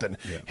 Something.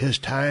 Yeah. His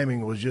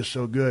timing was just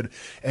so good,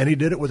 and he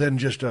did it within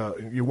just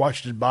you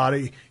watched his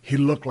body. He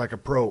looked like a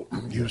pro.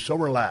 He was so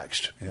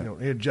relaxed. Yeah.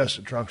 He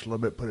adjusted trunks a little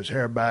bit, put his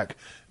hair back,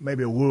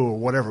 maybe a woo or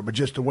whatever, but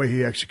just the way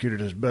he executed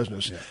his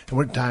business. Yeah. And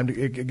when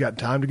it got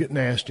time to get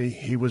nasty,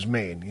 he was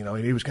mean.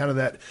 He was kind of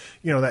that,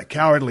 that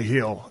cowardly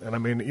heel. And I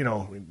mean,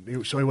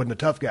 so he wasn't a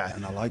tough guy.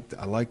 And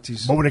I liked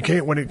his. But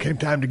when it came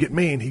time to get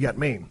mean, he got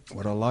mean.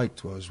 What I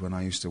liked was when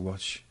I used to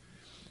watch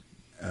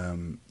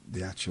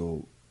the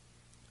actual.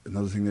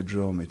 Another thing that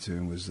drew me to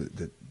him was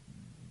that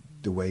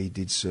the way he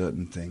did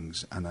certain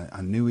things, and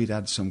I knew he'd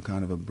had some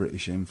kind of a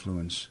British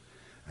influence,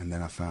 and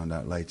then I found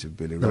out later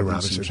Billy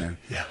Robinson,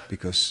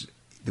 because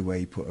the way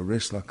he put a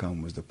wrist lock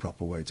on was the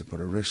proper way to put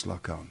a wrist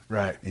lock on,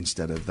 right?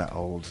 Instead of that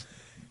old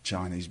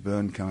Chinese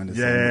burn kind of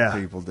thing that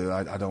people do.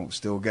 I don't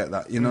still get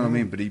that, you know what I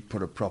mean? But he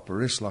put a proper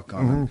wrist lock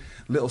on, and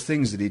little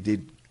things that he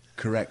did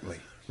correctly.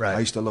 Right. I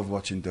used to love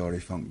watching Dory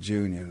Funk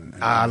Jr.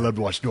 And I loved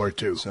to watch Dory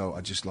too. So I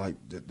just liked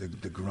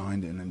the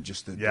grinding and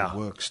just the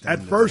work At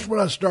standard. first, when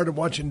I started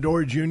watching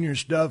Dory Jr.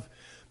 stuff,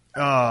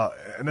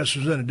 and this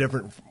was in a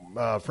different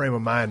frame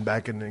of mind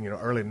back in the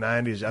early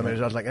 90s, I mean,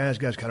 I was like, this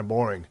guy's kind of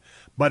boring.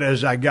 But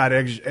as I got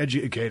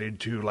educated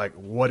to like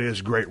what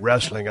is great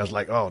wrestling, I was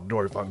like, oh,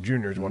 Dory Funk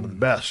Jr. is one of the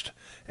best.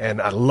 And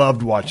I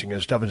loved watching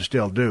his stuff and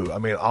still do. I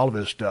mean, all of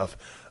his stuff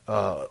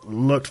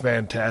looked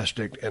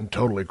fantastic and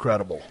totally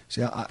credible.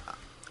 See,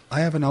 I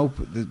have an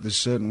open. There's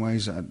certain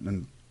ways,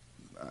 and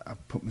I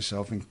put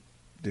myself in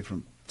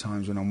different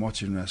times when I'm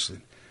watching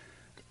wrestling.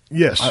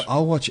 Yes,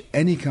 I'll watch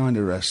any kind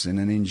of wrestling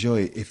and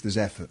enjoy it if there's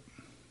effort.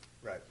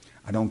 Right.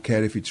 I don't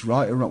care if it's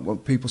right or wrong. Well,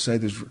 people say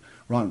there's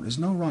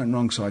no right and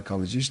wrong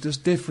psychology. It's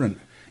just different.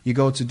 You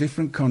go to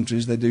different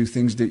countries, they do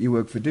things. You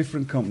work for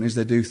different companies,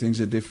 they do things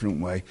a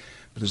different way.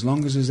 But as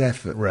long as there's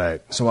effort,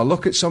 right.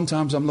 So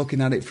sometimes I'm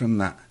looking at it from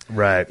that.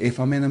 Right. If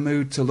I'm in a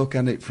mood to look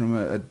at it from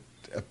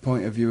a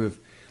point of view of.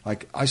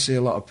 Like, I see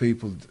a lot of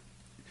people.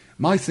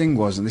 My thing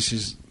was, and this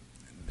is,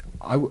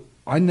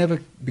 I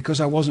never, because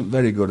I wasn't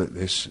very good at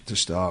this to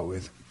start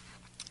with,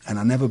 and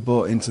I never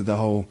bought into the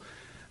whole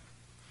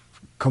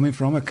coming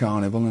from a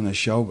carnival and a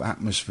show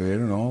atmosphere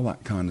and all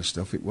that kind of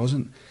stuff. It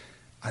wasn't.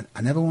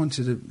 I never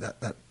wanted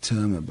that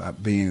term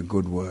about being a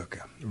good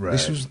worker. Right.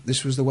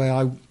 This was the way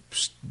I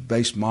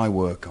based my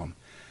work on.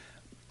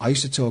 I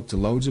used to talk to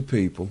loads of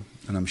people,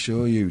 and I'm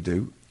sure you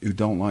do, who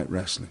don't like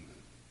wrestling.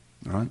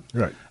 All right.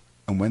 Right.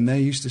 And when they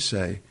used to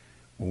say,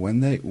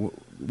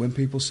 when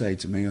people say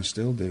to me, I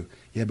still do,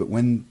 yeah, but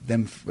when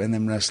them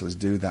wrestlers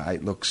do that,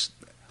 it looks.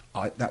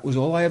 That was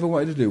all I ever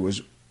wanted to do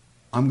was,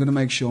 I'm going to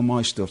make sure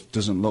my stuff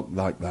doesn't look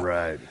like that.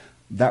 Right.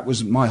 That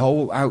was my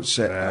whole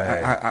outset,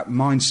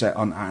 mindset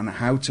on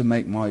how to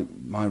make my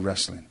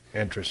wrestling.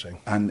 Interesting.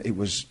 And it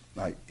was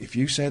like, if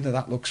you say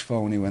that looks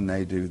phony when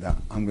they do that,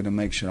 I'm going to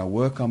make sure I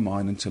work on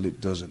mine until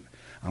it doesn't.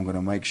 I'm going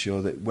to make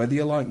sure that whether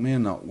you like me or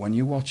not, when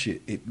you watch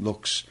it, it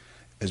looks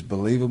as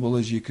believable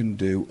as you can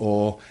do,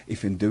 or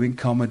if in doing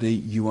comedy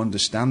you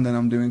understand that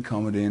I'm doing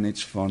comedy and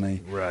it's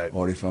funny, right?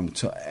 Or if I'm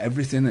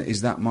everything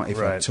is that if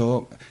right. I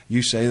talk,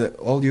 you say that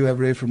all you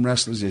ever hear from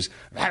wrestlers is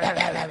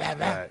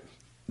right.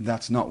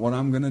 That's not what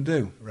I'm going to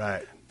do,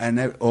 right?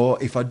 And or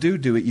if I do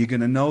it, you're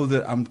going to know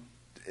that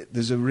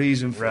there's a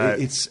reason for right.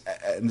 it.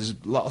 And there's a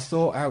lot of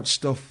thought out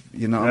stuff,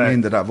 you know what right. I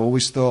mean, that I've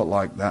always thought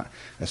like that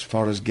as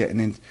far as getting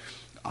in.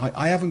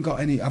 I haven't got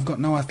any. I've got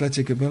no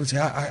athletic ability.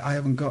 I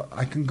haven't got.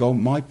 I can go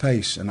my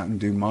pace and I can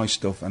do my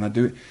stuff, and I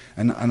do it.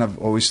 And I've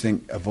always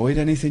think avoid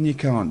anything you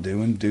can't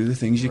do and do the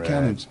things you right.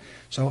 can. And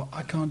so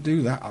I can't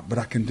do that, but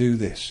I can do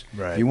this.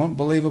 Right. If you want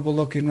believable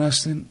looking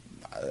wrestling,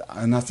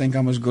 and I think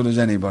I'm as good as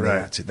anybody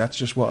right. at it. That's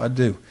just what I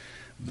do,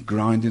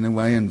 grinding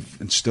away and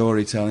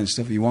storytelling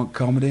stuff. If you want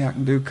comedy, I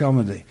can do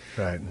comedy.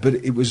 Right. But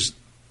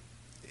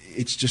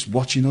it's just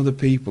watching other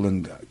people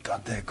and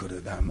God, they're good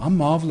at that. I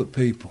marvel at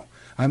people.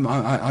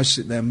 I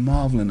sit there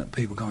marveling at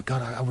people going,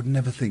 God, I would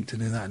never think to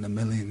do that in a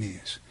million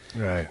years.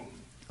 Right.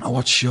 I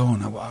watched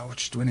Sean. I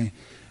watched when he,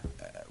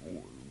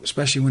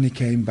 especially when he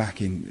came back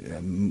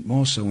in,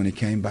 more so when he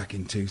came back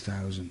in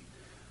 2000.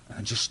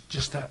 And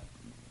just that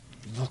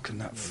look and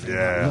that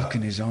look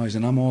in his eyes.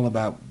 And I'm all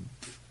about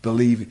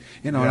believing.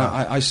 You know,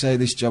 yeah. and I say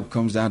this job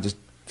comes down to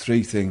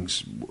three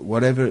things.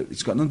 Whatever,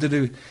 it's got nothing to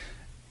do.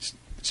 It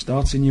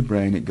starts in your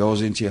brain, it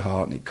goes into your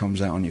heart, and it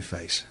comes out on your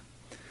face.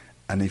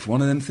 And if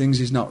one of them things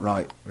is not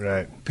right,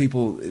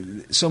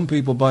 some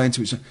people buy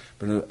into it,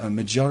 but a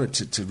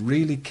majority, to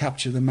really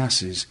capture the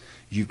masses,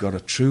 you've got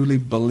to truly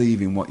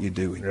believe in what you're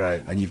doing.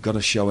 Right. And you've got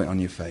to show it on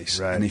your face.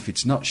 Right. And if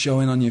it's not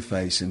showing on your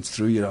face and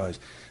through your eyes,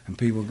 and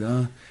people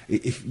go,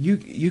 if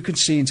you can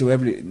see into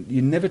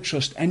you never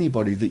trust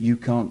anybody that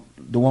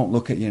they won't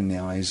look at you in the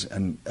eyes.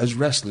 And as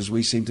wrestlers,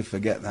 we seem to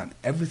forget that.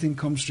 Everything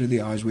comes through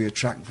the eyes. We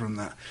attract from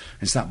that.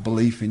 It's that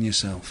belief in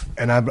yourself.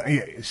 And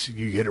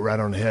you hit it right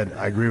on the head.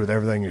 I agree with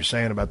everything you're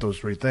saying about those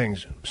three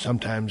things.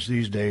 Sometimes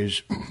these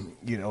days,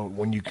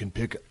 when you can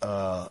pick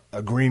a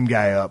green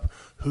guy up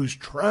who's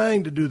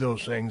trying to do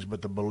those things,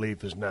 but the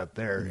belief is not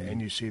there,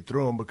 and you see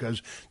through them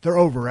because they're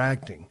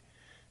overacting.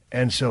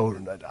 And so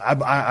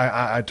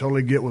I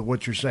totally get with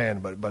what you're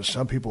saying, but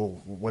some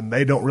people, when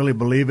they don't really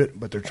believe it,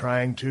 but they're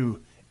trying to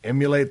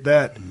emulate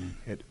that,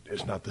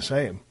 it's not the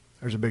same.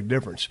 There's a big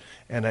difference,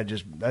 and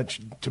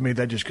to me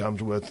that just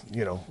comes with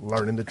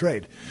learning the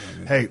trade.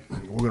 Hey,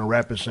 we're going to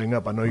wrap this thing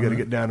up. I know you got to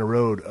get down the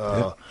road.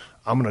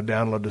 I'm going to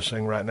download this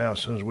thing right now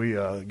as soon as we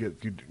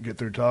get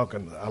through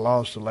talking. I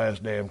lost the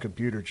last damn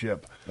computer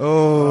chip.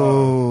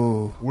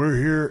 Oh. We're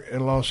here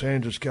in Los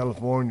Angeles,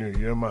 California.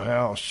 You're in my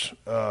house.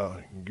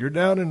 You're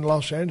down in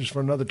Los Angeles for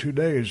another 2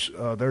 days.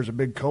 There's a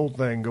big cold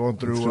thing going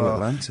through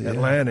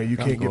Atlanta. You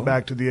can't get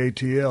back to the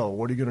ATL.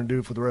 What are you going to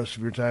do for the rest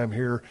of your time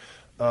here?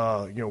 We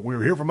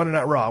were here for Monday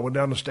Night Raw. I went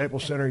down to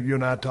Staples Center. You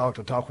and I talked.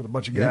 I talked with a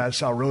bunch of guys.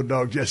 Saw Road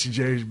Dogg, Jesse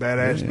James,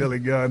 Badass, Billy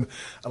Gunn.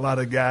 A lot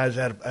of guys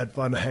had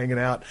fun hanging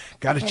out.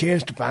 Got a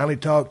chance to finally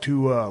talk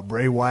to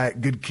Bray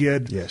Wyatt, good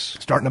kid. Yes.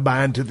 Starting to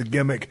buy into the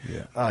gimmick.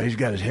 Yeah. He's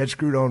got his head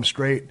screwed on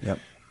straight. Yep.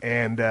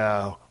 And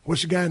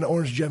what's the guy in the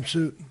orange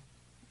jumpsuit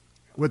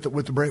with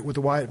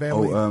the Wyatt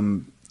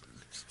family?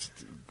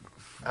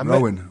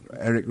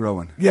 Eric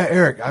Rowan. Yeah,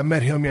 Eric. I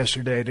met him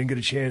yesterday. I didn't get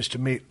a chance to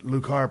meet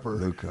Luke Harper.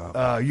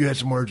 You had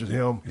some words with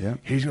him. Yeah.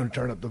 He's going to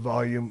turn up the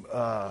volume.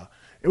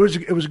 It was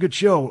a good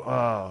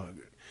show.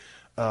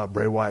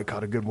 Bray Wyatt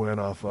caught a good win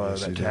off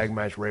that tag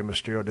match. Rey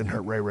Mysterio didn't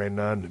hurt Ray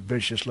none.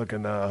 Vicious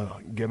looking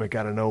gimmick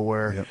out of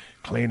nowhere. Yep.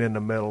 Clean in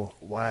the middle.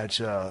 Wyatt's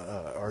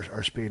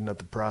are speeding up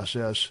the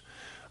process.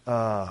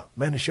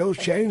 Man, the show's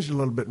changed a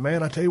little bit,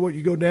 man. I tell you what,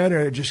 you go down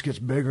there, it just gets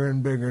bigger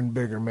and bigger and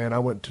bigger, man. I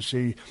went to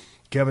see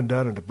Kevin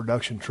Dunn in the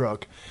production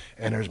truck,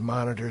 and there's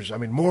monitors. I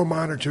mean, more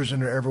monitors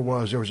than there ever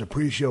was. There was a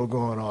pre-show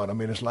going on. I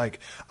mean, it's like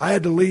I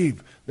had to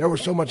leave. There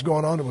was so much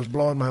going on that was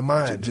blowing my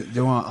mind.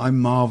 I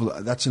marvel.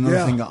 That's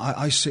another thing.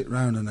 I sit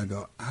around and I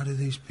go, how do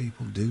these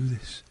people do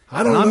this?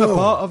 I don't know. I'm a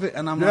part of it,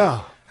 and I'm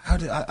like, how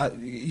do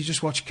you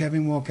just watch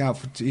Kevin walk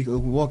out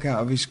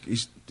of his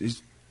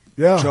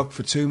truck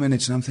for 2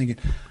 minutes, and I'm thinking,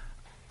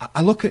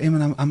 I look at him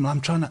and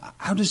I'm trying to.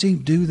 How does he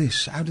do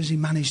this? How does he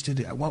manage to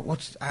do?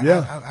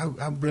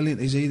 How brilliant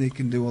is he? They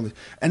can do all this.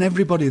 And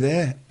everybody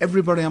there,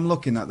 I'm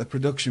looking at the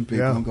production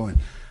people. I'm going,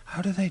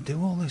 how do they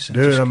do all this?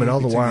 Dude, I mean, all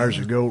the wires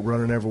that go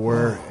running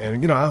everywhere. Oh.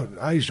 And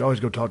I used to always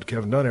go talk to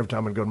Kevin Dunn every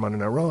time I'd go to Monday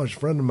Night Raw. He's a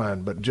friend of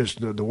mine, but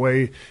just the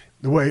way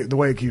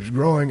it keeps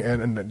growing,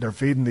 and they're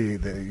feeding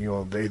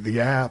the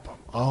app,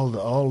 all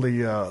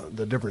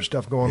the different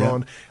stuff going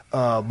on.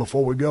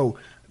 Before we go,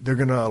 they're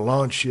going to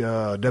launch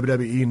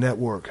WWE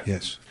Network.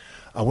 Yes.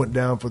 I went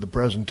down for the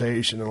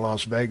presentation in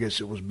Las Vegas.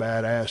 It was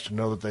badass to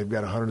know that they've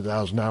got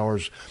 100,000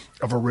 hours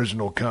of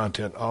original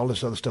content, all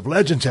this other stuff.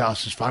 Legends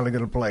House is finally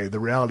going to play. The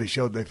reality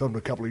show they filmed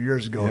a couple of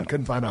years ago and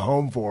couldn't find a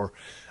home for.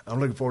 I'm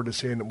looking forward to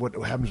seeing what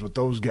happens with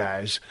those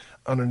guys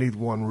underneath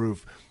one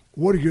roof.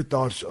 What are your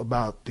thoughts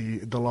about the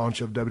launch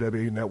of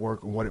WWE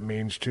Network and what it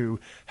means to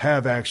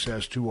have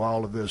access to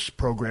all of this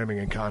programming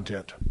and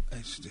content?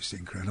 It's just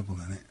incredible,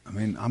 isn't it? I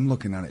mean, I'm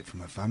looking at it from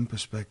a fan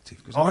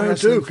perspective. I am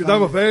too, because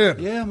I'm a fan.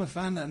 Yeah, I'm a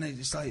fan, and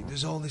it's like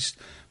there's all this,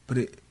 but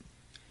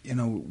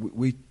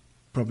we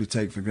probably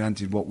take for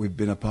granted what we've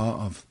been a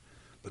part of.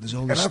 But there's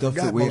all this stuff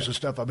that most of the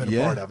stuff I've been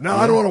a part of. Now,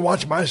 I don't want to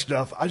watch my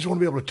stuff. I just want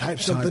to be able to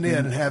type something in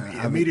and have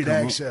immediate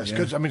access.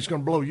 Because it's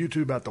going to blow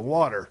YouTube out the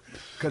water.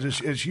 Because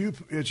it's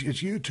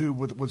YouTube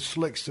with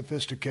slick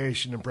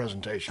sophistication and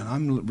presentation. And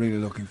I'm really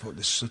looking forward.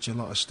 There's such a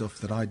lot of stuff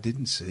that I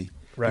didn't see.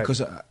 Right.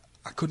 Because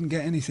I couldn't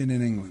get anything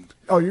in England.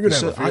 Oh, you're going to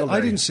have a field day. I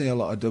didn't see a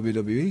lot of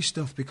WWE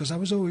stuff because I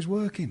was always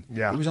working.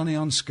 Yeah. It was only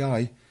on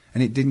Sky,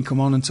 and it didn't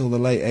come on until the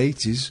late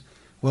 80s.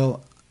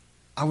 Well,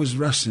 I was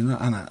wrestling,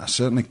 and I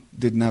certainly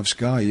didn't have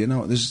Sky,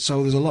 There's a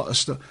lot of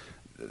stuff,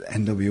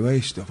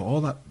 NWA stuff,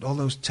 all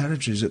those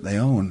territories that they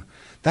own.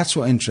 That's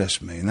what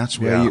interests me, and that's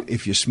where,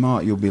 if you're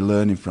smart, you'll be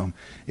learning from.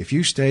 If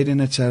you stayed in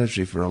a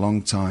territory for a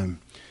long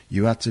time,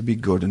 you had to be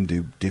good and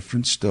do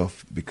different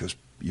stuff because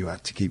you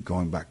had to keep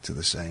going back to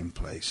the same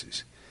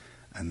places.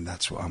 And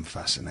that's what I'm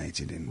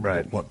fascinated in.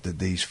 Right. What did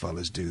these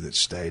fellas do that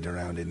stayed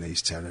around in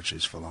these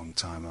territories for a long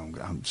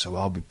time? So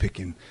I'll be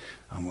picking.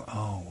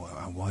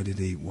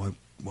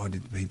 Why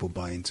did people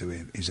buy into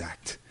his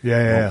act?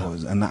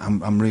 And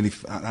I'm really.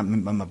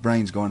 My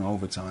brain's going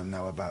overtime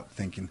now about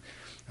thinking.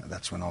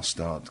 That's when I'll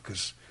start,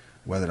 because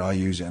whether I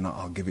use it or not,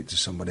 I'll give it to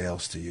somebody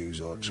else to use,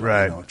 or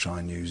try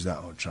and use that,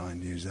 or try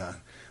and use that.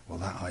 Well,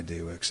 that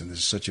idea works, and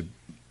there's such a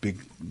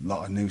big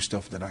lot of new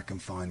stuff that I can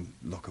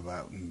look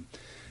about, and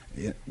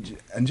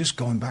just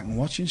going back and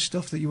watching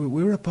stuff that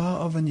we were a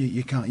part of, and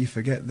you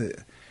forget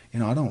that.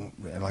 I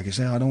don't, like I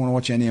say, I don't want to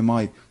watch any of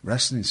my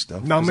wrestling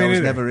stuff. No, me I was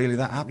neither. never really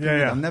that happy with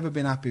it. I've never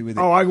been happy with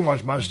it. Oh, I can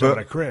watch my stuff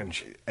and I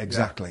cringe.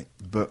 Exactly.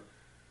 Yeah. But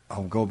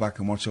I'll go back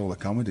and watch all the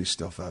comedy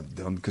stuff I've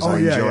done because I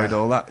enjoyed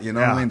all that. You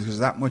know what I mean? Because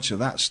that much of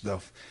that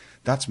stuff,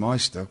 that's my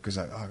stuff, because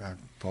I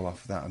pull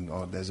off that, and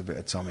there's a bit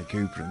of Tommy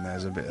Cooper and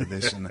there's a bit of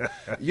this and so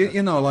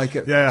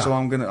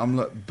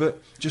but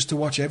just to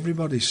watch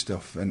everybody's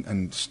stuff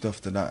and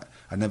stuff that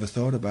I never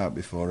thought about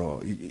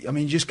before,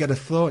 you just get a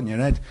thought in your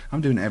head.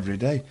 I'm doing it every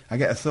day. I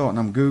get a thought and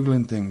I'm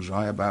Googling things,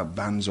 right, about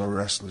bands or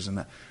wrestlers and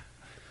that.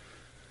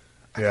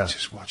 I can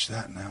just watch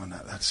that now, and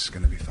that's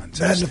going to be fantastic.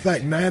 That's the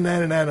fact,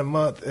 $9.99 a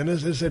month, and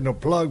this isn't no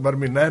plug, but I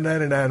mean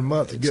 $9.99 a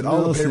month to get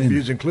all the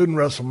pay-per-views, including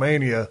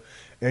WrestleMania,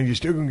 and you're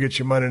still going to get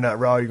your Monday Night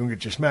Raw, you're going to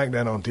get your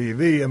SmackDown on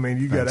TV. I mean,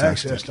 you got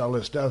access to all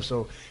this stuff.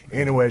 So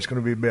anyway, it's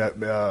going to be a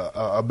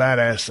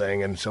badass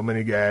thing, and so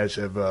many guys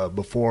have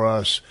before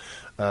us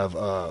have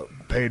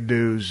paid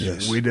dues.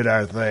 Yes. We did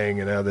our thing,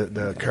 and now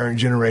the current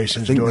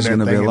generation's doing their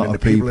be thing, and the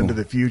people into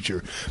the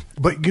future.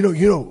 But you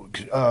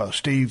know,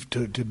 Steve,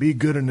 to be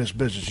good in this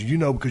business,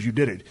 because you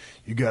did it,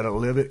 you got to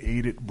live it,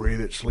 eat it, breathe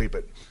it, sleep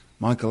it.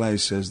 Michael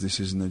Hayes says this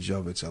isn't a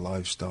job; it's a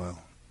lifestyle.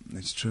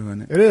 It's true,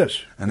 isn't it? It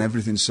is. And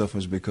everything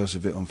suffers because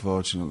of it,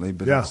 unfortunately,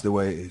 but that's the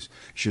way it is.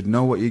 You should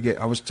know what you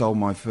get. I was told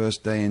my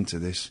first day into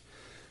this,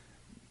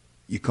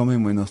 you come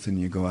in with nothing,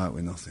 you go out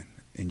with nothing.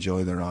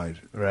 Enjoy the ride.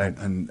 Right.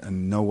 And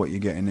know what you're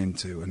getting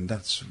into. And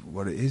that's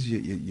what it is.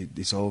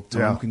 It's all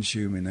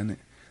time-consuming, isn't it?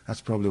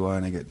 That's probably why I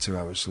only get 2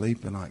 hours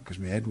sleep a night, because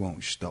my head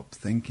won't stop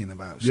thinking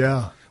about stuff.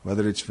 Yeah.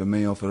 Whether it's for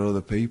me or for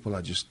other people,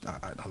 I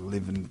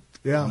live and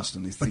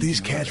constantly thinking. But these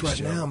cats right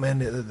now, man,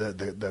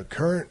 the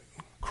current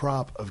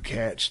crop of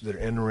cats that are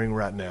in the ring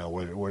right now,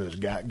 whether it's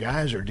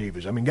guys or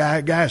divas. I mean,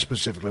 guys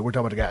specifically. We're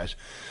talking about the guys.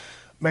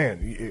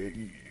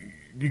 Man,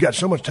 you got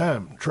so much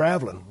time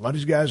traveling. A lot of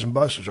these guys in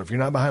buses, or if you're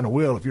not behind the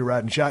wheel, if you're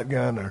riding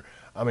shotgun, or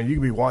I mean, you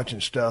can be watching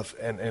stuff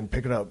and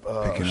picking up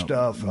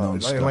stuff.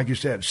 Like you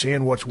said,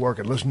 seeing what's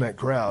working, listening to that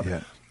crowd.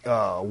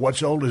 Yeah.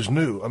 What's old is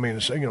new. I mean,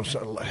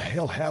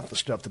 hell, half the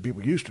stuff that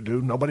people used to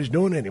do, nobody's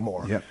doing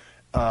anymore. Yeah.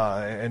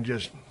 And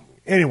just.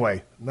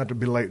 Anyway, not to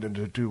be late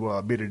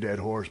to beat a dead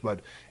horse,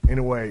 but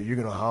anyway, you're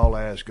going to haul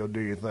ass, go do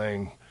your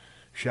thing,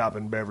 shop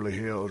in Beverly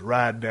Hills,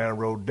 ride down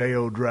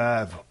Rodeo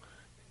Drive.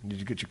 Did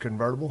you get your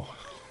convertible?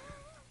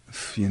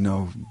 You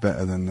know,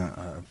 better than that.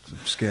 I'm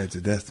scared to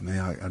death, me.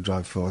 I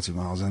drive 40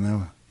 miles an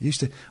hour.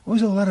 What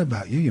was all that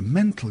about you? You're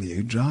mental,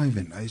 you,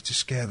 driving. I used to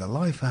scare the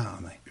life out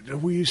of me.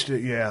 We used to,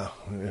 yeah.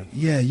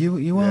 Yeah,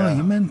 you are.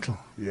 You're mental.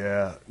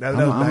 Yeah. I'm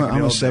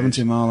a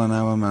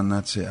 70-mile-an-hour man.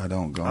 That's it. I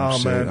don't go.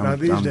 Oh, man. Now,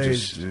 these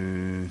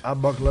days, I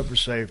buckle up for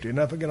safety. And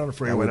if I get on the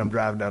freeway and I'm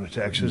driving down to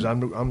Texas,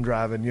 I'm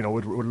driving,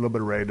 with a little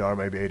bit of radar,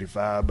 maybe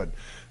 85, but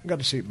I got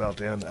the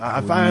seatbelt in.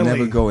 I finally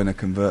never go in a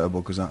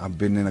convertible, because I've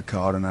been in a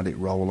car and had it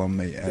roll on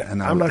me.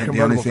 And I'm not a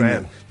convertible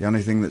fan. The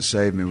only thing that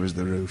saved me was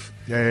the roof.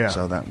 Yeah.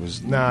 So that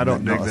was I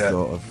don't dig that.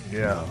 Thought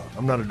of,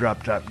 I'm not a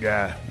drop-top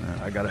guy.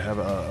 I got to have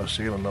a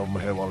ceiling over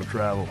my head while I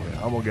travel.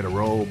 I'm going to get a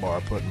roll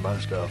bar putting my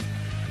stuff.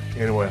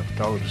 Anyway, I'm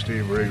talking to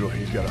Steve Regal.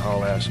 He's got a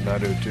haul ass, and I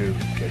do too.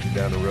 Catch you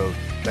down the road.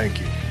 Thank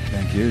you.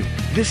 Thank you.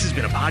 This has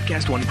been a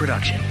Podcast One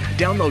production.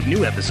 Download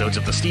new episodes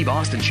of The Steve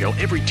Austin Show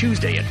every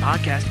Tuesday at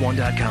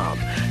podcastone.com.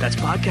 That's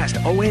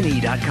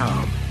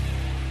podcastone.com.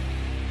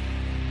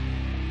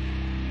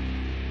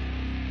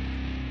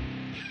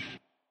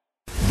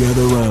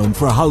 Gather round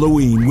for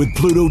Halloween with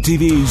Pluto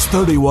TV's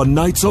 31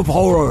 Nights of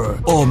Horror.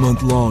 All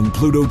month long,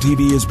 Pluto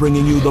TV is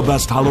bringing you the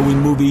best Halloween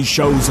movies,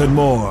 shows, and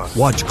more.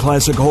 Watch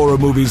classic horror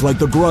movies like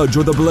The Grudge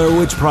or The Blair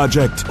Witch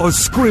Project, or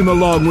scream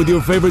along with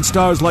your favorite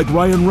stars like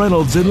Ryan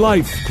Reynolds in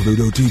Life.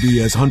 Pluto TV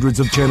has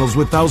hundreds of channels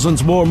with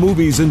thousands more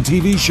movies and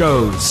TV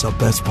shows. The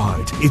best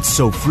part, it's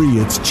so free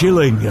it's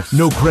chilling.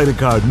 No credit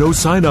card, no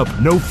sign up,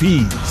 no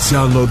fees.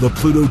 Download the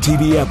Pluto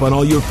TV app on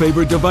all your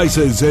favorite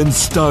devices and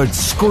start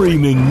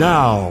screaming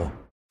now.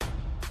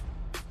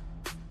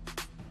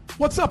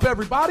 What's up,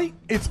 everybody?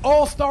 It's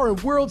All-Star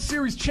and World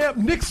Series champ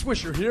Nick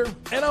Swisher here,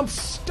 and I'm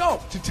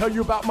stoked to tell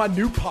you about my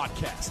new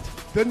podcast,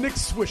 The Nick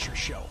Swisher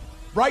Show,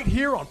 right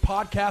here on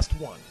Podcast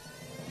One.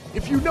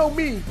 If you know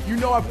me, you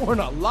know I've worn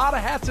a lot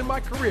of hats in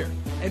my career,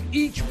 and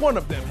each one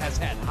of them has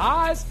had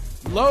highs,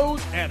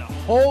 lows, and a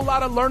whole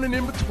lot of learning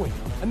in between.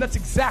 And that's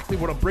exactly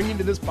what I'm bringing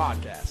to this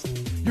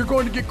podcast. You're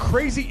going to get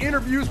crazy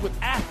interviews with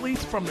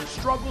athletes, from their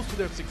struggles to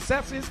their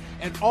successes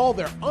and all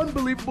their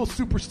unbelievable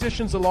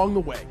superstitions along the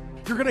way.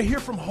 You're going to hear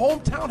from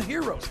hometown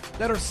heroes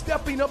that are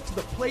stepping up to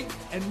the plate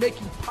and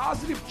making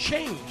positive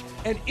change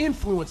and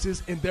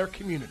influences in their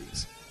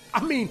communities.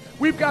 I mean,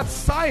 we've got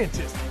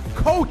scientists,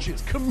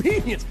 coaches,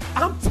 comedians.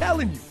 I'm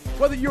telling you,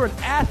 whether you're an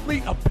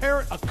athlete, a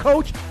parent, a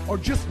coach, or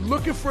just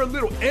looking for a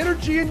little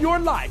energy in your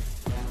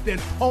life, then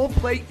Home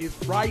Plate is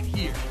right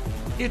here.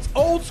 It's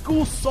old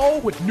school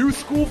soul with new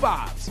school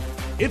vibes.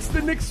 It's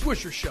the Nick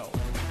Swisher Show,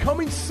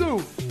 coming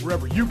soon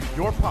wherever you get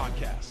your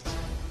podcasts.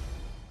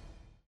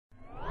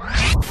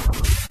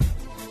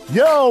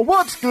 Yo,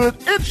 what's good?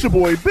 It's your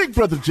boy, Big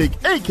Brother Jake,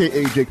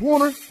 a.k.a. Jake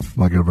Warner.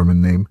 My government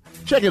name.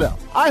 Check it out.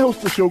 I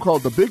host a show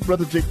called The Big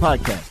Brother Jake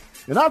Podcast,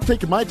 and I've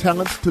taken my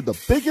talents to the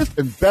biggest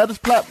and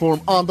baddest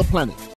platform on the planet,